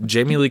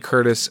 Jamie Lee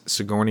Curtis,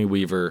 Sigourney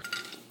Weaver.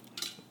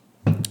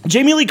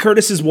 Jamie Lee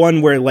Curtis is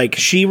one where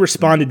she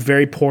responded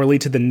very poorly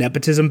to the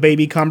nepotism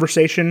baby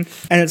conversation,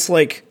 and it's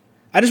I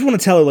just want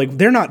to tell her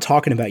they're not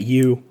talking about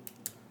you.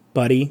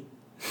 buddy.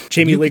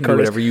 Jamie Lee Curtis.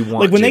 Whatever you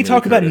want. Like when they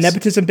talk about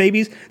nepotism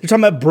babies, they're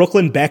talking about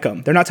Brooklyn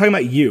Beckham. They're not talking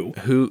about you.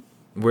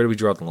 Where do we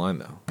draw the line,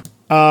 though?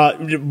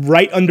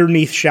 Right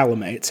underneath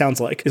Chalamet, it sounds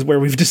like, is where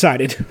we've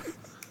decided.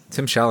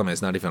 Tim Chalamet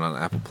is not even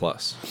on Apple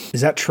Plus.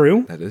 Is that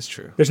true? That is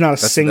true. There's not a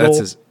single...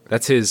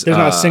 That's his. There's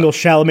not a single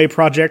Chalamet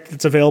project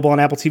that's available on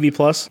Apple TV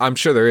Plus. I'm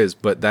sure there is,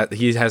 but that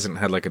he hasn't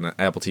had like an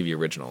Apple TV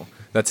original.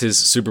 That's his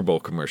Super Bowl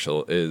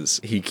commercial. Is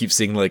he keeps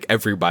saying like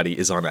everybody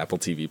is on Apple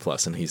TV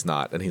Plus and he's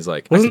not, and he's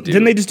like,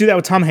 didn't they just do that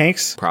with Tom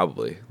Hanks?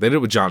 Probably they did it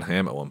with John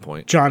Hamm at one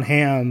point. John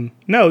Hamm.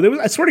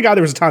 No, I swear to God,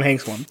 there was a Tom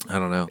Hanks one. I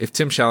don't know. If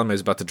Tim Chalamet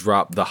is about to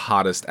drop the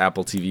hottest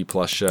Apple TV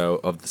Plus show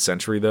of the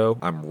century, though,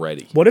 I'm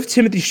ready. What if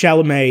Timothée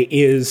Chalamet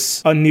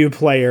is a new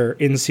player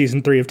in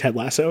season 3 of Ted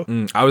Lasso?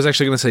 I was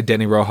actually going to say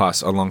Denny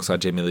Rojas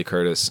alongside Jamie Lee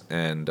Curtis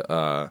and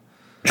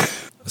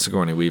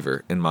Sigourney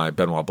Weaver in my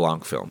Benoit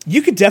Blanc film.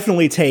 You could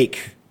definitely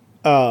take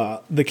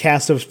the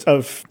cast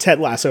of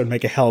Ted Lasso and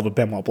make a hell of a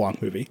Benoit Blanc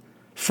movie.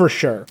 For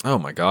sure. Oh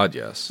my God,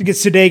 yes. You get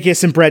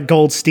Sudeikis and Brett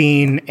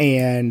Goldstein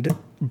and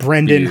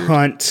Brendan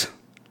Hunt.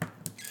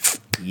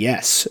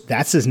 Yes,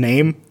 that's his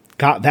name.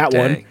 Got that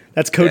one.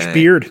 That's Coach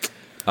Beard.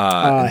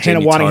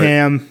 Hannah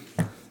Waddingham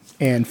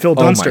and Phil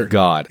Dunster. Oh my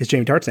God. Is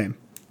Jamie Tartt's name.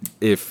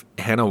 If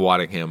Hannah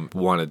Waddingham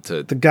wanted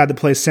to... The guy that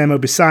plays Samo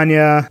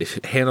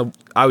Bisagna.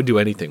 I would do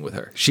anything with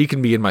her. She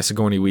can be in my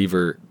Sigourney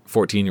Weaver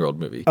 14-year-old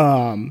movie.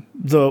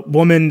 The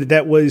woman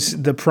that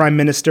was the prime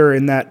minister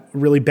in that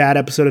really bad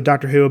episode of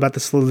Doctor Who about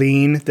the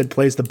Slitheen that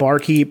plays the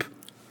barkeep.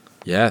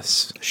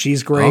 Yes.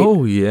 She's great.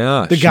 Oh,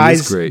 yeah. The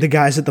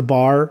guys at the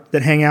bar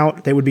that hang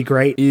out, they would be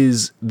great.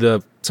 Is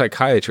the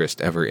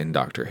psychiatrist ever in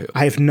Doctor Who?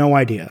 I have no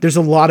idea. There's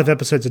a lot of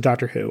episodes of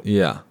Doctor Who.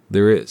 Yeah,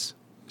 there is.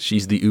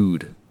 She's the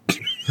Ood.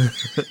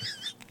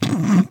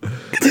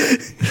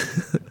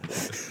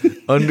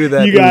 Under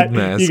that Ood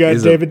mask, you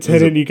got David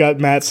Tennant, you got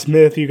Matt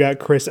Smith, you got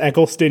Chris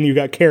Eccleston, you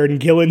got Karen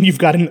Gillan, you've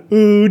got an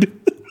Ood.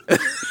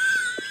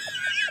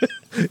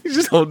 He's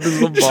just holding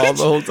his little ball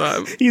the whole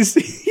time.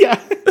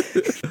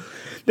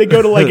 They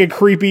go to like a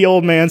creepy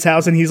old man's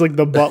house and he's like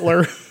the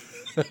butler.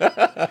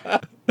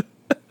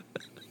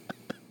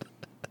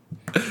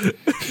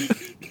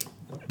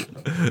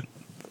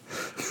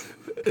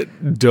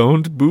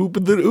 Don't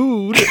boop the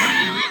Ood.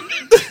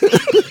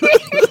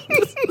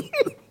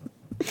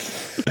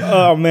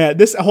 Oh man,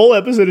 this whole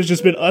episode has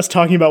just been us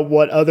talking about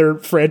what other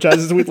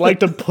franchises we'd like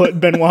to put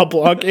Benoit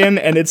Blanc in,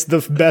 and it's the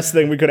best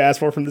thing we could ask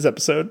for from this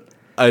episode.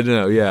 I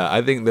know, yeah.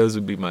 I think those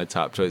would be my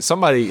top choice.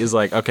 Somebody is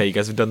like, okay, you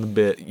guys have done the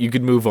bit. You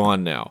can move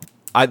on now.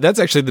 That's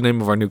actually the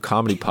name of our new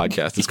comedy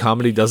podcast, is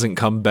Comedy Doesn't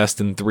Come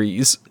Best in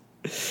Threes.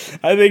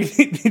 I think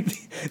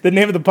the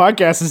name of the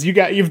podcast is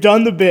you've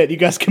done the bit. You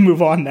guys can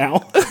move on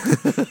now.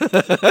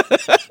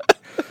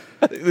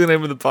 I think the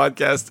name of the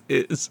podcast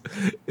is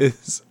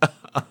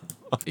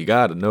you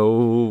gotta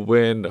know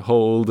when to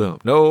hold them,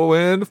 know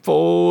when to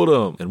fold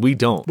them, and we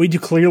don't. We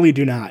clearly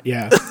do not.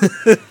 Yeah.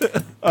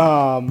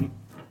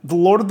 The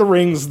Lord of the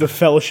Rings, The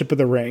Fellowship of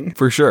the Ring.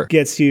 For sure.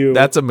 Gets you...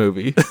 That's a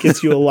movie.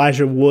 Gets you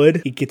Elijah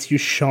Wood. It gets you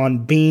Sean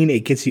Bean.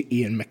 It gets you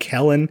Ian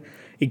McKellen.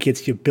 It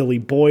gets you Billy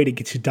Boyd. It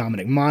gets you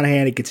Dominic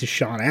Monaghan. It gets you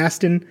Sean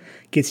Astin.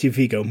 It gets you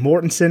Viggo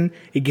Mortensen.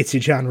 It gets you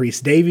John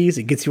Rhys-Davies.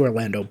 It gets you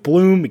Orlando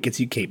Bloom. It gets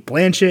you Cate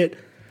Blanchett.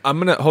 I'm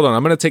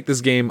gonna take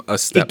this game a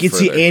step further. It gets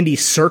you Andy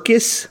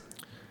Serkis.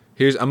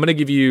 I'm gonna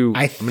give you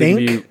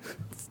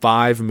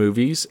 5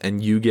 movies,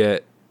 and you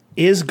get...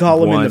 Is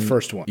Gollum in the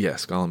first one?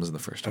 Yes, Gollum is in the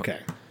first one. Okay.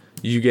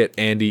 You get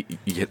Andy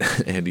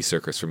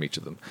Serkis from each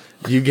of them.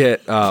 You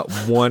get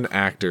one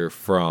actor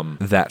from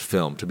that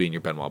film to be in your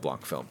Benoit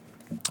Blanc film.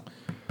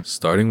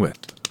 Starting with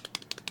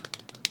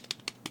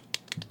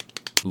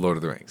Lord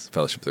of the Rings,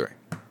 Fellowship of the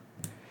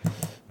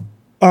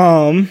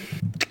Ring.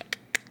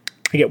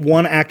 I get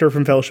one actor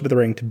from Fellowship of the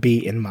Ring to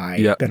be in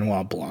my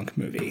Benoit Blanc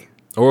movie.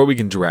 Or we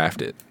can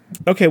draft it.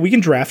 Okay, we can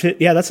draft it.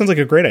 Yeah, that sounds like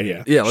a great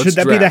idea. Yeah, let's Should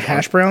that be the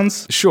Hash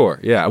Browns? Sure,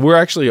 yeah. We're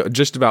actually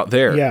just about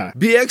there. Yeah.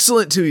 Be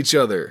excellent to each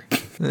other.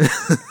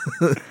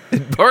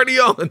 Party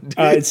on, dude.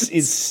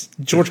 It's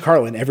George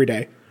Carlin every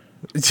day.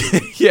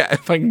 Yeah,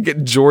 if I can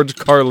get George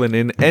Carlin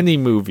in any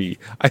movie,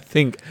 I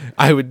think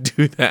I would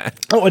do that.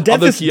 Oh,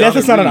 death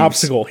is not an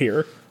obstacle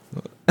here.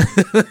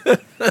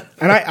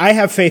 And I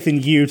have faith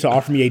in you to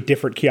offer me a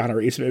different Keanu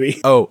Reeves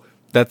movie. Oh,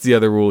 that's the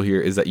other rule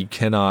here, is that you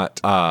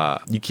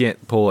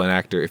can't pull an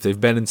actor. If they've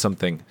been in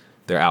something,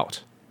 they're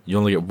out. You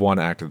only get one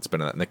actor that's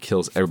been in that, and that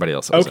kills everybody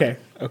else. Okay.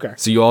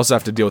 So you also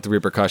have to deal with the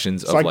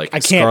repercussions of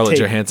Scarlett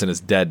Johansson is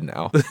dead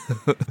now.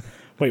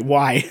 Wait,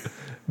 why?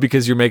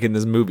 Because you're making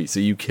this movie, so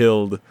you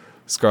killed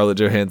Scarlett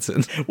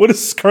Johansson. What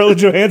does Scarlett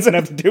Johansson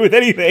have to do with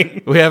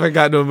anything? We haven't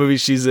gotten to a movie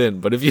she's in,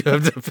 but if you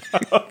have to...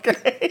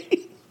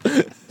 Okay.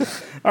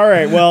 All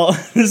right, well,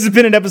 this has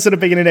been an episode of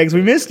Bacon and Eggs.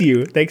 We missed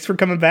you. Thanks for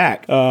coming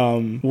back.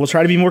 We'll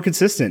try to be more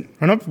consistent.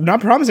 I'm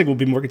not promising we'll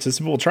be more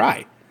consistent, but we'll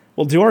try.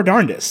 We'll do our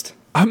darndest.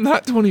 I'm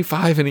not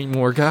 25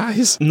 anymore,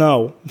 guys.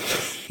 No.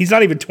 He's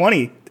not even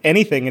 20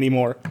 anything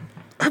anymore.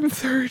 I'm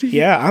 30.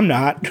 Yeah, I'm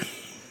not.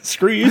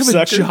 Screw you,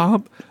 sucker. I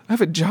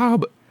have a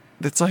job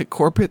that's like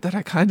corporate that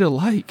I kind of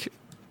like.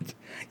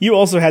 You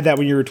also had that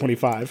when you were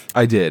 25.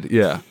 I did,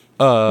 yeah.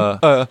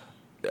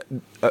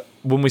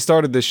 When we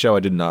started this show, I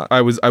did not.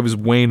 I was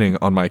waning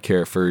on my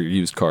care for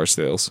used car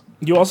sales.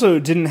 You also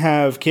didn't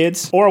have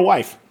kids or a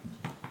wife.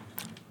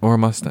 Or a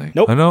Mustang.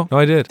 Nope. No,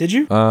 I did. Did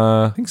you?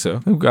 I think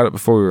so. I got it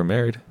before we were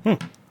married.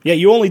 Yeah,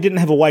 you only didn't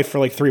have a wife for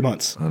like 3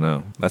 months. I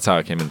know. That's how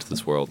I came into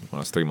this world. When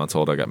I was 3 months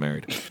old, I got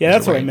married. Yeah,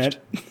 that's what I meant.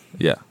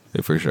 Yeah,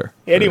 for sure.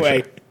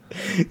 Anyway,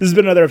 this has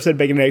been another episode of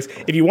Bacon and Eggs.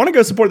 If you want to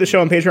go support the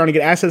show on Patreon and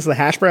get access to the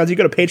hash browns, you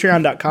go to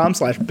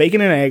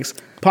patreon.com/bacon and eggs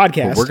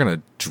podcast. Well, we're going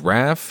to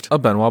draft a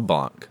Benoit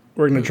Blanc.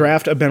 We're going to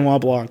draft a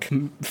Benoit Blanc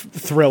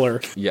thriller.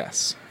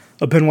 Yes.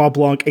 A Benoit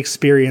Blanc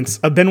experience.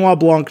 A Benoit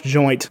Blanc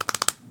joint.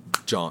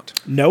 Jaunt.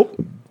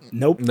 Nope.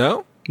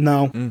 No?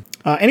 No.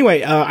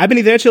 Anyway, I've been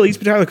Ethan Chili,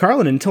 Tyler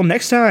Carlin. Until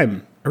next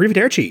time,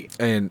 arrivederci.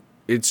 And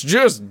it's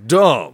just dumb.